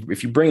where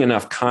if you bring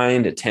enough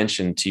kind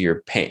attention to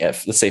your pain,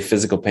 let's say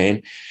physical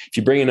pain, if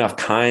you bring enough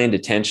kind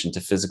attention to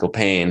physical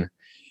pain,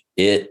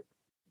 it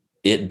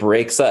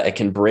breaks up, it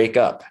can break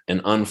up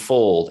and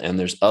unfold. And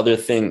there's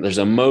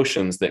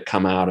emotions that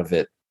come out of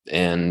it,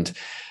 and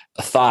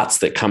thoughts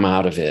that come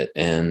out of it.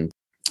 And,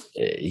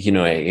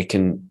 it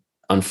can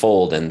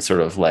unfold, and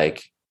sort of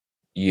like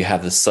you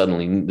have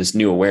this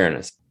new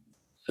awareness.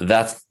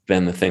 That's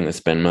been the thing that's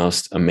been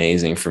most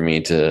amazing for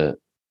me to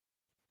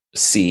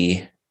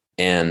see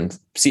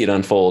it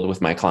unfold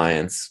with my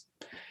clients.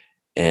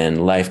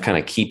 And life kind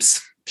of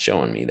keeps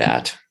showing me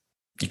that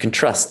you can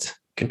trust.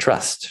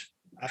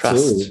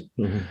 Absolutely.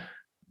 Mm-hmm.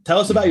 Tell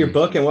us about your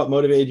book and what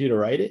motivated you to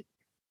write it.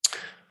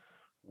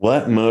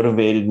 What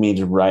motivated me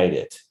to write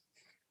it?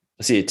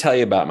 Let's see, tell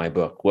you about my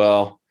book.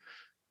 Well,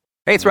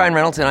 hey, it's Ryan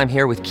Reynolds, and I'm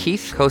here with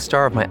Keith,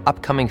 co-star of my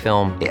upcoming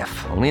film,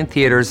 If, only in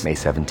theaters May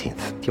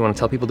 17th. Do you want to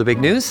tell people the big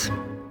news?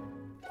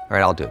 All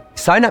right, I'll do it.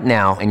 Sign up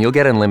now and you'll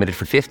get unlimited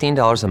for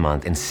 $15 a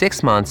month and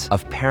 6 months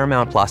of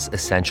Paramount Plus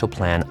Essential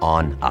Plan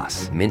on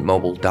us.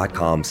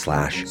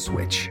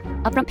 MintMobile.com/switch.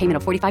 Upfront payment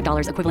of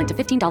 $45 equivalent to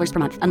 $15 per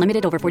month.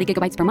 Unlimited over 40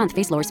 gigabytes per month.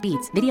 Face lower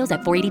speeds. Videos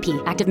at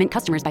 480p. Active Mint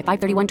customers by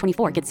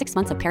 531.24 get 6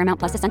 months of Paramount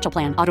Plus Essential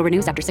Plan. Auto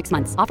renews after 6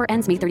 months. Offer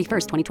ends May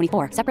 31st,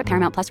 2024. Separate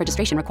Paramount Plus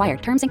registration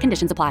required. Terms and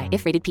conditions apply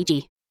if rated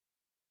PG.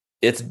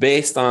 It's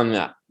based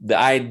on the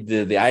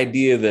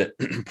idea that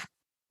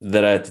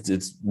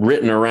it's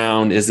written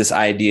around is this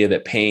idea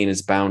that pain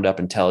is bound up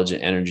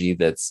intelligent energy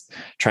that's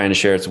trying to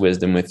share its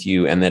wisdom with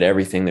you, and that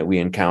everything that we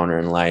encounter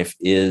in life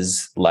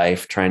is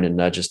life trying to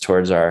nudge us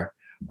towards our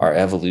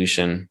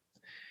evolution,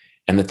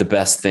 and that the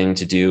best thing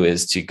to do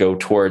is to go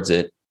towards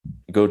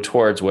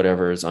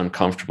whatever is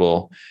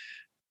uncomfortable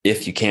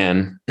if you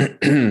can.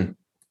 And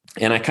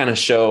I kind of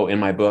show in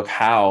my book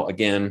how,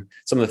 again,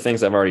 some of the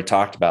things I've already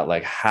talked about,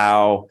 like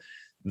how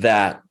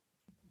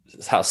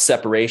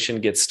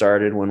separation gets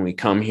started when we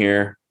come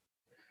here,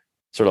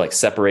 sort of like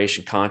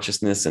separation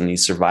consciousness and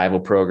these survival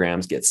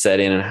programs get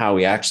set in, and how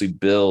we actually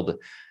build.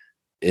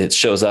 It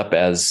shows up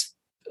as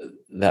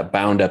that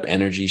bound up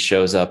energy,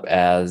 shows up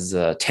as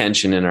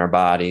tension in our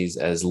bodies,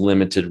 as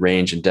limited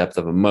range and depth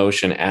of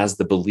emotion, as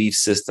the belief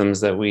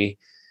systems that we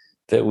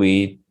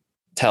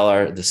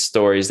tell the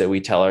stories that we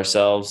tell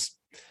ourselves.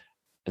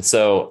 And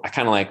so I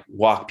kind of like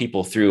walk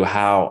people through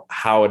how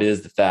it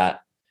is that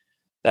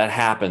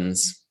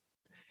happens,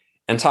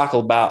 and talk a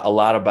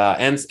lot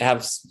about, and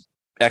have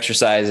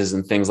exercises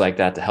and things like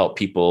that to help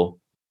people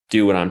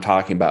do what I'm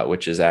talking about,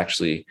 which is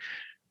actually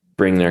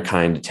bring their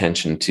kind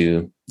attention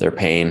to their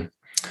pain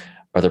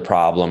or their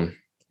problem.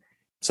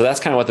 So that's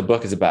kind of what the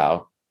book is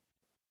about.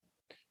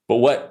 But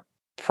what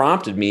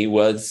prompted me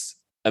was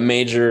a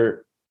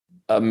major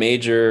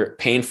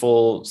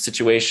painful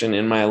situation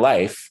in my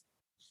life.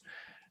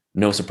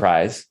 No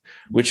surprise,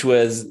 which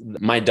was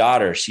my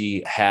daughter.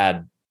 She's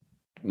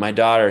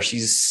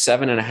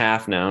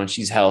 7.5 now, and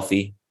she's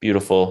healthy,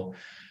 beautiful,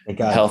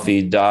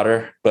 healthy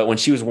daughter. But when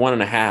she was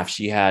 1.5,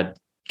 she had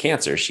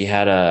cancer. She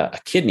had a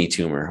kidney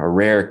tumor, a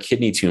rare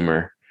kidney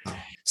tumor.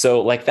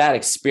 So like that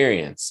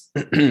experience,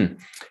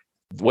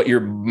 what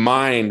your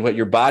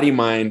body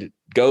mind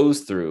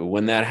goes through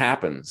when that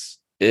happens,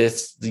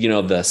 it's,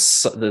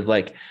 the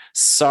like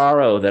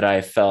sorrow that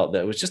I felt,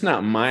 that was just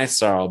not my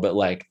sorrow, but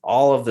like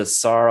all of the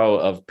sorrow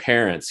of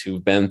parents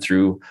who've been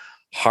through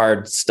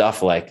hard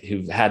stuff, like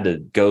who've had to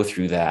go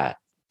through that.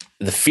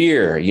 The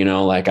fear,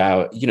 like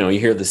you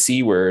hear the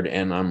C word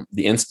and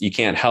you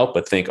can't help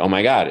but think, oh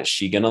my God, is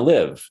she going to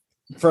live?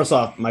 First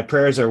off, my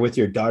prayers are with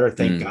your daughter.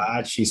 Thank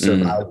God she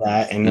survived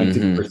that and went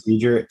through the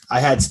procedure. I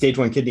had stage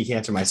 1 kidney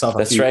cancer myself.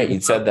 That's right. You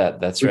said that.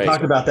 That's right. We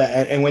talked about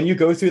that. And when you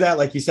go through that,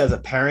 like you said, as a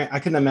parent, I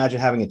couldn't imagine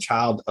having a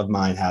child of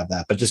mine have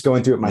that, but just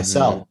going through it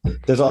myself,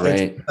 there's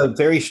it's a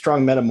very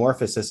strong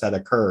metamorphosis that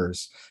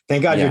occurs.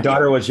 Thank God your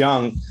daughter was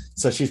young,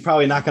 so she's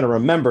probably not going to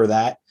remember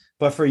that.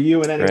 But for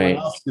you and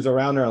anyone else who's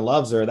around her and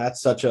loves her, that's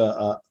such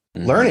a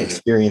learning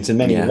experience in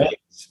many ways.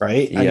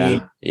 Right.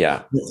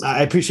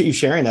 I appreciate you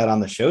sharing that on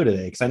the show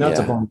today, because I know it's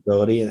a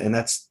vulnerability, and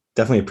that's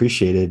definitely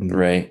appreciated. And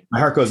right. My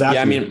heart goes out.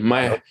 Yeah. I mean,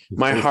 my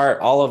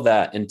heart, all of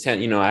that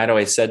intent, I'd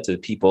always said to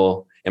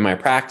people in my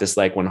practice,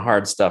 like when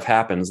hard stuff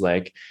happens,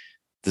 like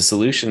the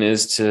solution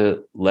is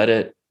to let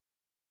it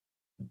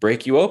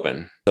break you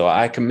open. So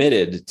I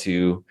committed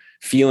to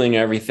feeling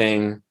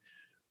everything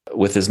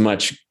with as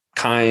much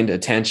kind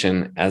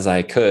attention as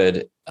I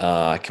could.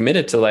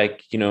 Committed to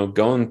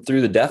going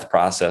through the death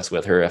process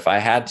with her if I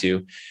had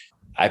to.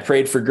 I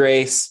prayed for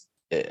grace.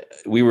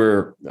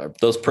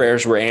 Those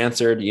prayers were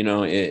answered.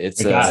 Those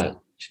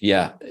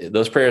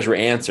prayers were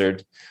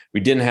answered.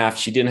 She didn't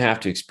have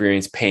to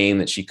experience pain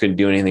that she couldn't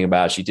do anything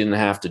about. She didn't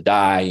have to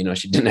die.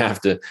 She didn't have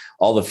to,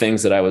 all the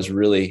things that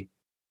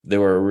they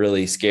were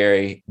really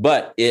scary,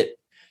 but it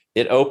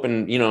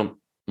opened,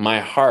 my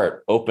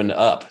heart opened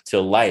up to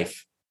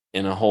life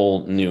in a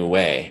whole new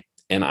way.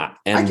 And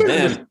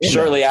then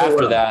shortly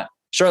after that,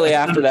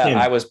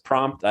 I was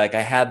prompt. Like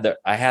I had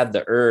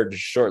the urge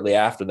shortly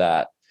after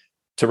that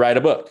to write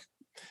a book.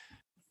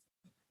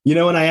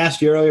 When I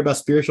asked you earlier about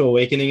spiritual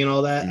awakening and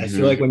all that, I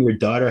feel like when your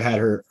daughter had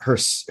her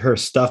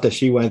stuff that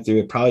she went through,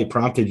 it probably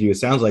prompted you. It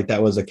sounds like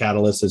that was a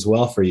catalyst as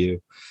well for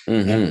you.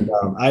 And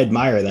I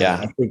admire that. Yeah.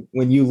 I think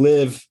when you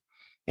live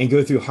and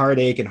go through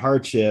heartache and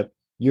hardship,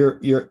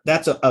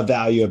 that's a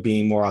value of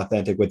being more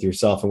authentic with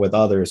yourself and with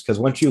others. Because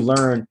once you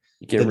learn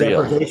the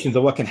deprivations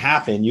of what can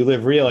happen, you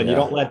live real, and you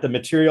don't let the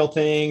material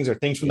things or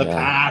things from the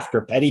past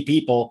or petty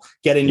people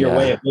get in your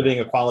way of living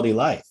a quality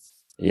life.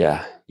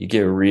 Yeah. You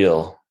get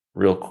real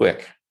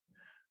quick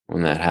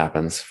when that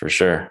happens, for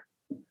sure.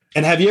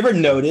 And have you ever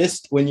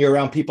noticed when you're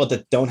around people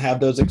that don't have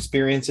those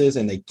experiences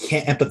and they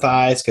can't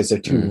empathize because they're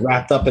too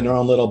wrapped up in their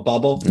own little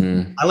bubble?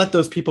 I let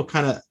those people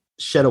kind of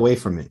shed away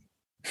from me.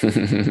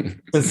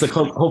 Since the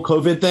whole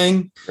COVID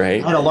thing,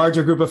 right? I had a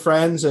larger group of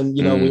friends, and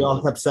we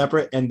all kept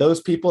separate. And those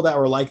people that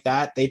were like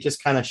that, they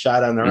just kind of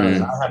shot on their own.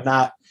 And I have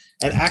not.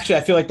 And actually,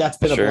 I feel like that's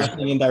been a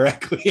blessing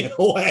indirectly in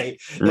a way.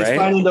 It's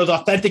finding those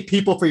authentic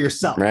people for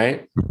yourself.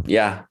 Right?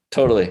 Yeah,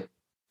 totally.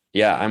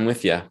 Yeah, I'm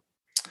with you.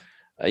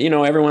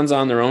 Everyone's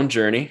on their own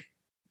journey,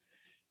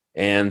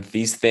 and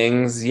these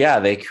things,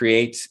 they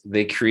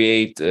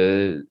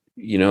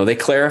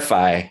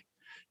clarify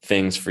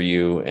things for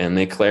you, and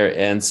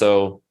and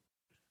so.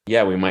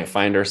 Yeah, we might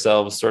find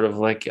ourselves sort of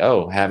like,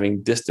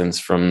 having distance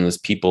from these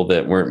people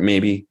that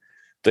weren't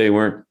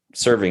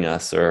serving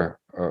us or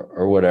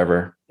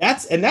whatever.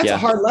 That's a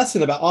hard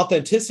lesson about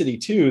authenticity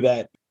too,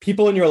 that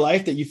people in your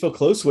life that you feel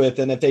close with,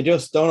 and if they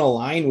just don't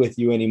align with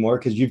you anymore,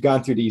 because you've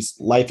gone through these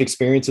life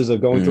experiences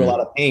of going through a lot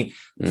of pain,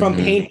 from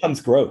pain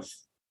comes growth.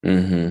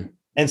 And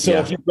so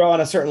if you grow on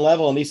a certain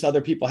level and these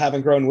other people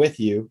haven't grown with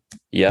you,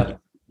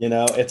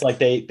 it's like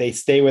they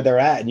stay where they're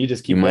at, and you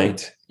just keep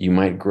you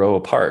might grow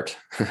apart.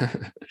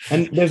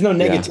 And there's no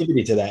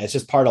negativity to that. It's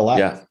just part of life.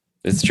 Yeah,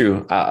 it's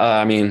true.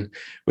 I mean,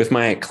 with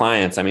my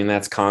clients,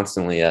 that's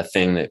constantly a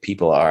thing that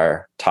people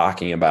are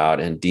talking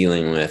about and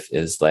dealing with,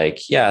 is like,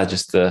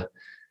 just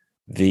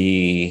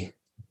the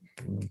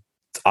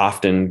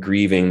often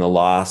grieving the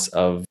loss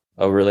of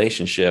a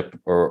relationship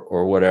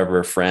or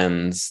whatever,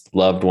 friends,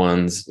 loved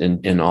ones,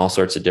 in all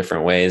sorts of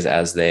different ways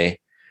as they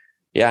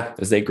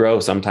grow.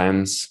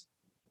 Sometimes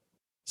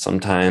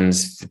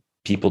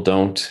people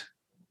don't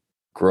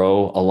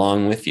grow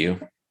along with you.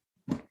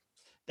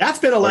 That's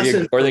been a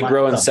lesson. Or they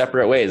grow in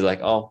separate ways. Like,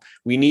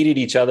 we needed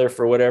each other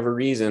for whatever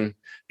reason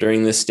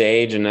during this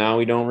stage, and now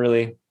we don't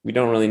really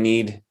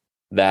need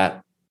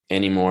that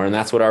anymore. And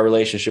that's what our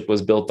relationship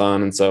was built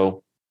on. And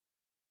so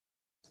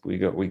we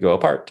go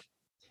apart.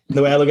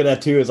 The way I look at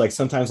that too is like,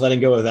 sometimes letting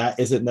go of that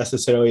isn't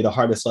necessarily the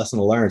hardest lesson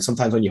to learn.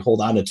 Sometimes when you hold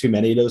on to too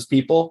many of those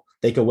people,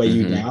 they can weigh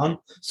you down.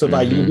 So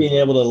by you being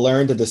able to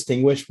learn to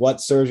distinguish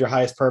what serves your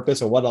highest purpose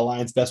or what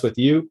aligns best with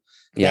you,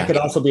 that could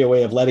also be a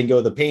way of letting go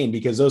of the pain,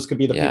 because those could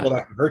be the people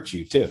that can hurt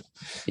you too.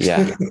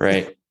 Yeah.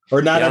 Right.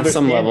 Or not on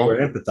some level. Or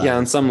empathize. Yeah.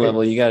 On some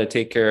level, you got to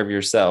take care of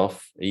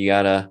yourself. You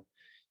got to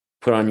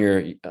put on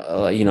your,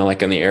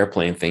 like on the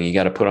airplane thing, you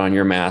got to put on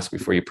your mask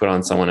before you put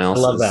on someone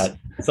else's. I love that.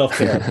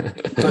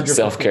 Self-care.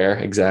 Self-care.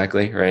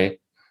 Exactly. Right.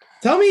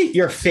 Tell me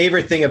your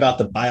favorite thing about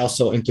the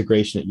BioSoul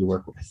integration that you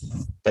work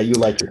with, that you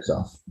like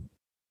yourself.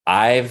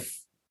 I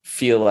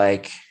feel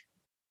like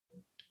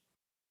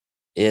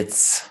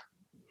it's,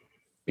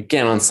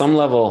 again, on some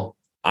level,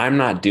 I'm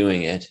not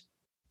doing it.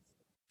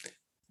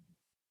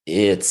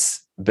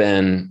 It's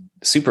been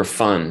super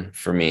fun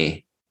for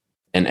me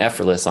and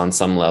effortless on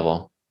some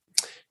level.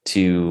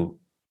 to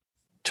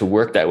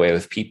work that way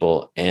with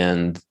people,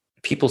 and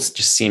people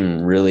just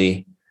seem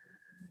really,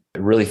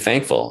 really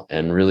thankful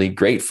and really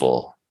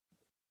grateful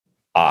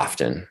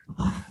often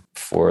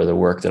for the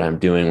work that I'm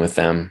doing with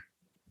them.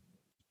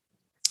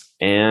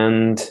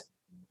 And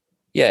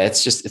yeah,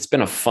 it's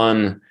been a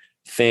fun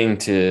thing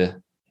to,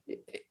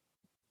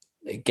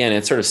 again,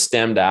 it sort of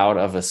stemmed out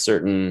of a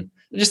certain,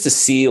 just to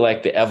see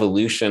like the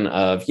evolution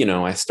of,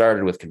 I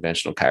started with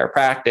conventional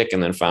chiropractic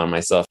and then found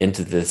myself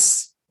into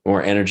this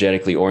more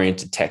energetically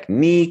oriented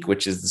technique,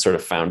 which is the sort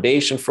of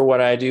foundation for what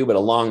I do. But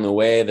along the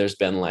way, there's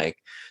been like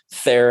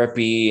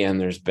therapy,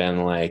 and there's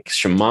been like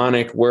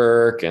shamanic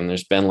work, and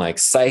there's been like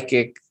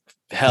psychic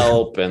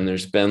help, and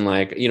there's been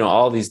like,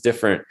 all these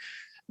different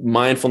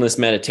mindfulness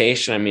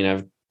meditation. I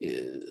mean,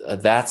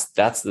 that's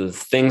the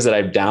things that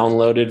I've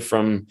downloaded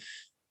from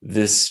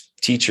this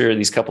teacher,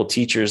 these couple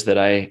teachers that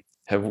I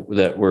have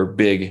that were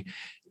big.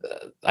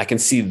 I can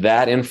see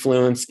that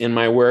influence in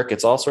my work.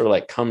 It's all sort of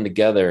like come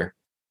together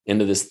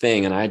into this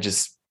thing. And I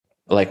just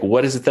like,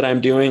 what is it that I'm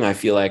doing? I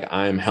feel like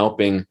I'm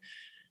helping.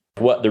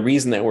 What the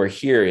reason that we're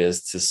here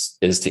is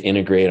to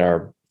integrate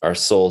our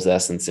soul's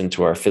essence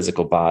into our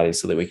physical body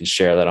so that we can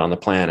share that on the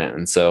planet.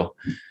 And so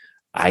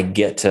I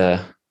get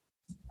to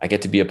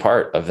be a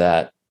part of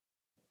that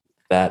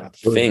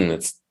thing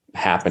that's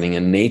happening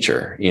in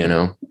nature,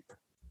 And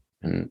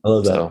I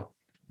love that. So,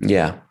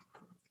 yeah.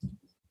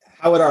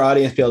 How would our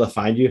audience be able to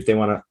find you if they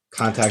want to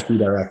contact you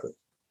directly?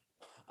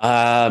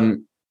 I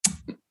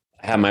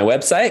have my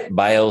website,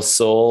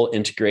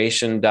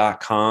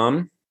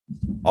 biosoulintegration.com.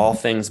 All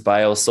things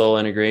BioSoul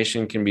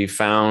integration can be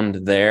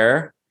found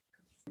there.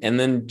 And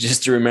then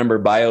just to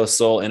remember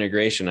BioSoul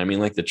integration. I mean,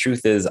 like the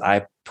truth is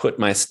I put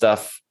my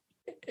stuff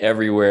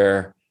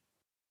everywhere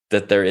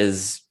that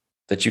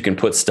you can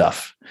put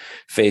stuff.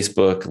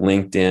 Facebook,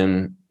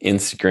 LinkedIn,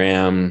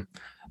 Instagram,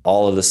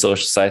 all of the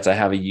social sites. I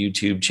have a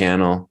YouTube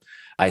channel.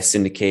 I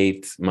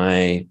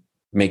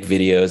make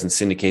videos and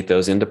syndicate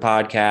those into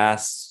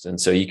podcasts.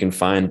 And so you can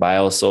find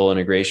BioSoul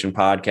Integration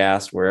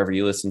Podcast wherever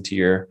you listen to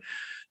your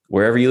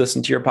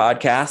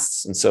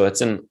podcasts. And so it's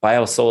in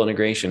BioSoul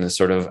Integration is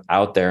sort of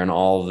out there in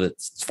all of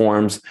its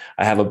forms.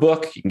 I have a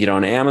book. You can get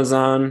on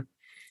Amazon,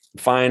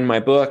 find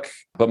my book,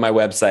 but my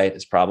website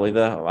is probably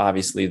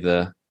obviously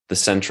the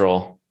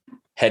central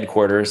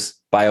headquarters,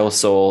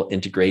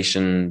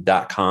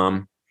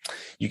 biosoulintegration.com.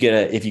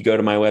 If you go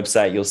to my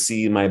website, you'll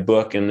see my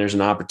book, and there's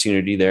an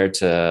opportunity there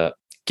to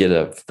get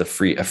a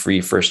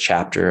free first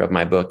chapter of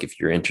my book if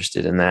you're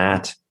interested in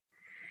that.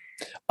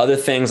 Other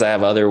things, I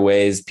have other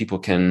ways people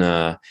can,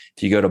 if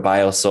you go to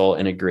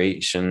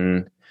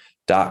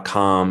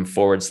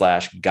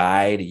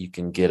biosoulintegration.com/guide, you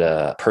can get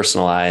a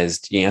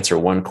personalized, you answer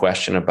one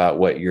question about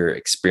what you're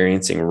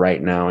experiencing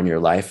right now in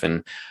your life.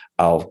 And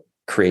I'll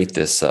create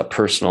this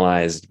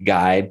personalized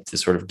guide to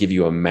sort of give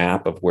you a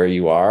map of where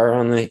you are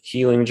on the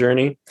healing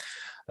journey.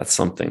 That's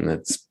something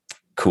that's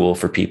cool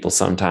for people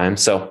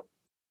sometimes. So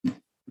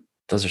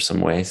those are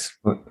some ways.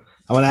 I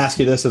want to ask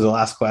you this as the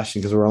last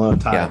question because we're running out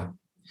of time. Yeah.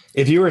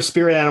 If you were a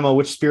spirit animal,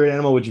 which spirit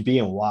animal would you be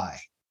and why?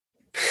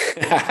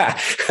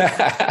 I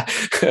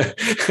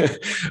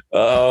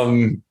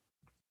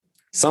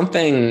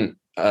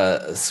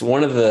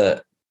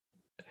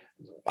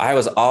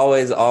was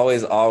always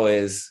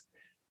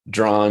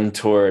drawn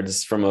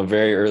towards, from a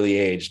very early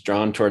age,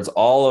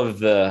 all of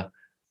the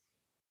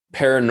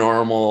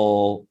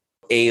paranormal,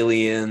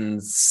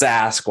 aliens,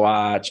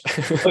 Sasquatch,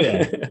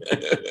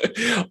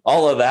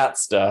 all of that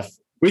stuff.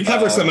 We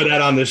cover some of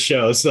that on this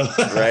show. So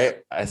right.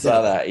 I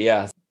saw that.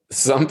 Yeah.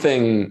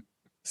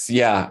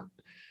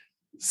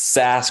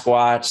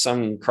 Sasquatch,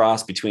 some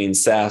cross between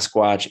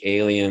Sasquatch,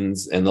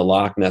 aliens, and the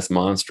Loch Ness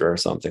Monster or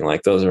something.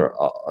 Like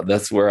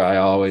that's where I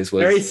always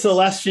was. Very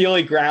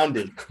celestially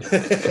grounded.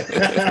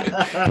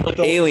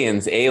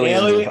 Aliens.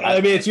 I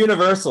mean, it's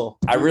universal.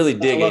 I really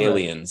dig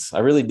aliens. I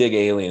really dig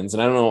aliens.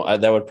 And I don't know,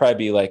 that would probably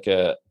be like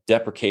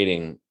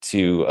deprecating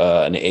to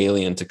an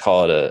alien to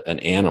call it an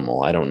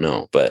animal. I don't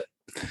know, but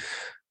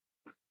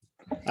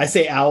I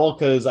say owl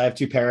because I have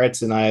two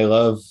parrots and I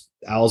love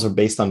owls are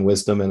based on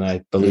wisdom. And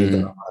I believe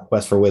they're on a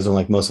quest for wisdom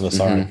like most of us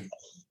are.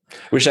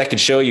 Wish I could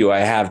show you. I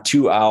have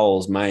two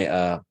owls.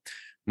 My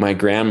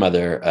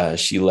grandmother,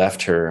 she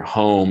left her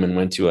home and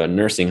went to a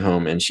nursing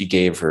home, and she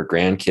gave her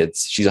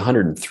grandkids, she's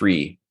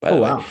 103, by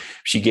the way.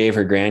 She gave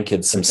her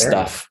grandkids some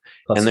stuff.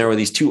 And there were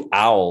these two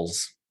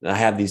owls. I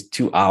have these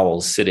two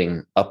owls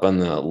sitting up on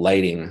the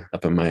lighting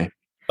up in my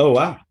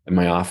in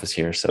my office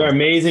here. So they're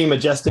amazing,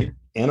 majestic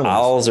animals.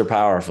 Owls are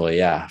powerful.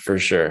 Yeah, for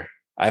sure.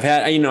 I've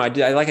had,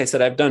 like I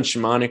said, I've done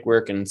shamanic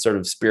work and sort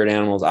of spirit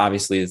animals.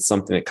 Obviously, it's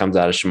something that comes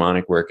out of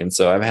shamanic work. And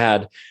so I've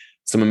had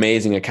some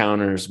amazing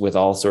encounters with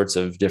all sorts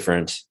of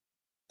different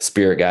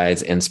spirit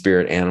guides and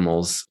spirit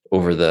animals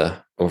over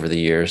the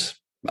years.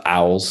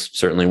 Owls,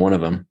 certainly one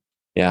of them.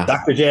 Yeah.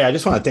 Dr. J, I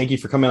just want to thank you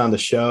for coming on the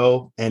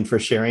show and for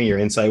sharing your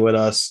insight with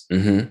us.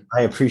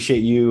 I appreciate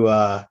you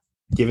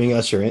giving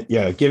us your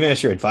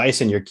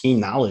advice and your keen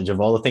knowledge of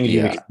all the things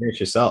you've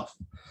experienced yourself.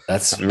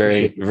 That's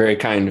very, very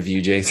kind of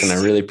you, Jason.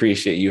 I really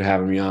appreciate you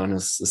having me on.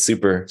 It's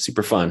super,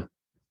 super fun.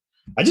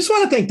 I just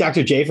want to thank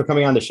Dr. J for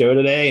coming on the show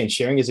today and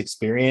sharing his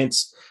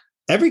experience.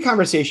 Every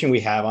conversation we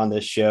have on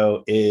this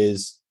show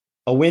is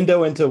a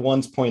window into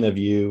one's point of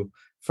view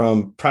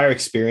from prior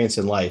experience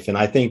in life. And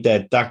I think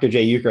that Dr.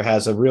 J. Uecker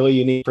has a really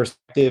unique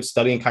perspective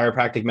studying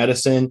chiropractic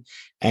medicine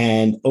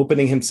and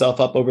opening himself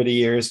up over the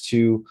years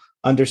to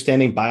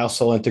understanding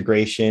BioSoul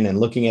integration and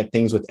looking at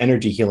things with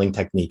energy healing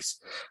techniques.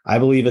 I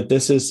believe that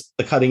this is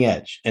the cutting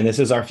edge and this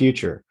is our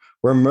future.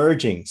 We're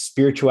merging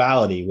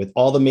spirituality with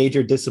all the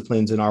major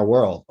disciplines in our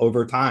world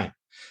over time.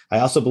 I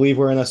also believe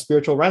we're in a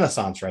spiritual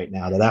renaissance right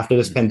now, that after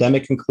this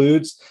pandemic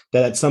concludes,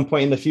 that at some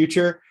point in the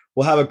future,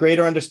 we'll have a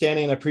greater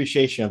understanding and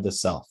appreciation of the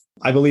self.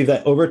 I believe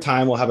that over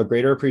time, we'll have a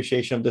greater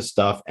appreciation of this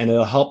stuff, and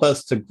it'll help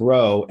us to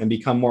grow and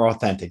become more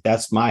authentic.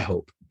 That's my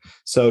hope.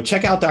 So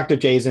check out Dr.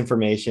 J's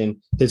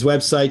information, his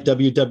website,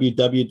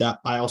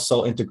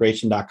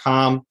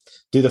 www.biosoulintegration.com.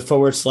 Do the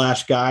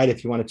 /guide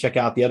if you want to check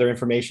out the other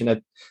information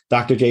that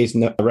Dr. J's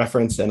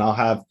referenced, and I'll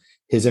have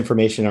his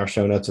information in our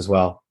show notes as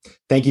well.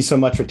 Thank you so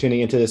much for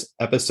tuning into this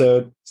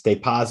episode. Stay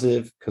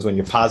positive, because when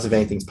you're positive,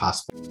 anything's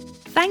possible.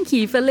 Thank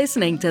you for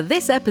listening to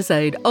this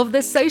episode of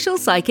the Social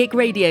Psychic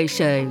Radio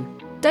Show.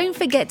 Don't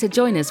forget to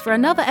join us for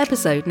another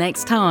episode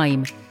next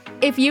time.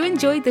 If you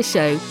enjoyed the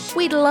show,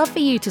 we'd love for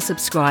you to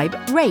subscribe,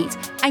 rate,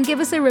 and give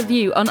us a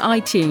review on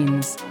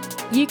iTunes.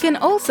 You can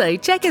also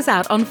check us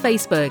out on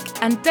Facebook,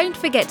 and don't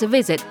forget to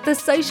visit the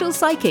Social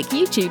Psychic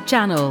YouTube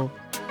channel.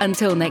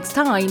 Until next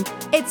time,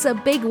 it's a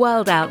big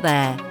world out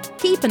there.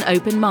 Keep an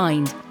open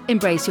mind,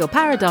 embrace your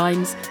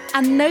paradigms,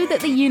 and know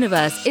that the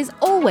universe is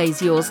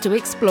always yours to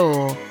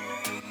explore.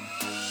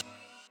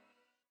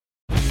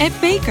 At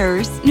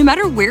Baker's, no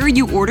matter where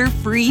you order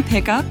free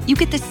pickup, you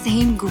get the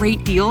same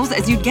great deals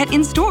as you'd get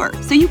in store,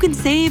 so you can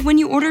save when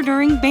you order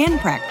during band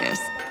practice,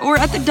 or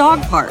at the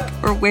dog park,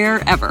 or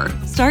wherever.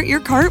 Start your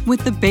cart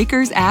with the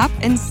Baker's app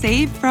and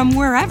save from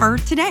wherever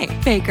today.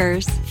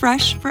 Baker's,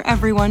 fresh for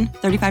everyone.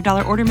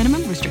 $35 order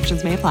minimum.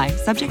 Restrictions may apply,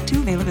 subject to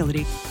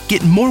availability.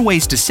 Get more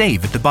ways to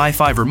save at the Buy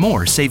 5 or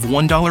More Save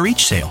 $1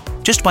 each sale.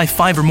 Just buy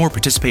 5 or more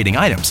participating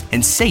items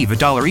and save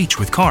 $1 each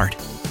with card.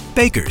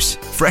 Baker's,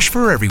 fresh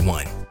for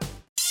everyone.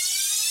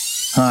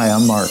 Hi,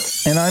 I'm Mark.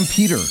 And I'm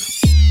Peter.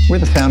 We're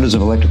the founders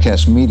of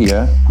Electrocast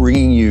Media,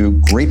 bringing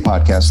you great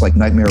podcasts like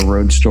Nightmare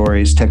Road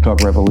Stories, Tech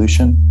Talk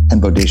Revolution,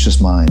 and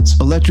Bodacious Minds.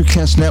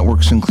 Electrocast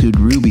networks include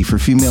Ruby for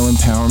female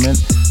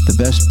empowerment, the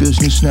Best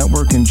Business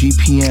Network, and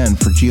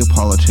GPN for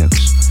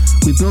geopolitics.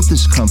 We built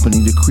this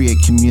company to create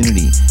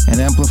community and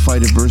amplify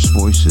diverse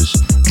voices,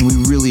 and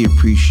we really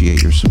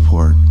appreciate your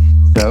support.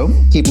 So,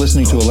 keep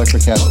listening to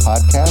Electrocast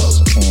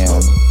podcasts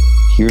and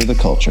hear the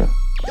culture.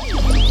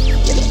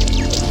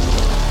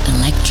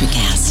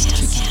 Electrocast.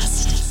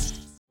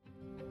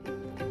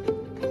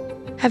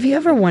 Have you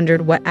ever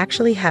wondered what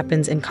actually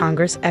happens in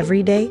Congress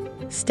every day?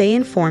 Stay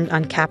informed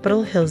on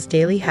Capitol Hill's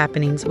daily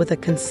happenings with a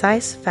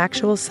concise,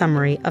 factual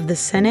summary of the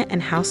Senate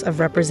and House of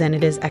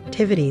Representatives'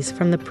 activities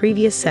from the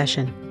previous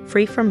session,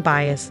 free from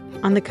bias,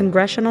 on the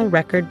Congressional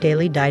Record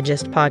Daily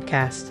Digest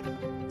podcast.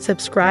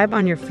 Subscribe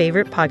on your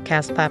favorite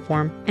podcast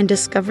platform and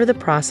discover the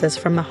process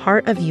from the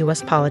heart of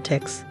U.S.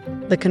 politics.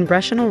 The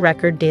Congressional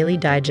Record Daily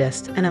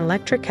Digest, an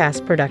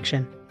Electrocast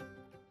production.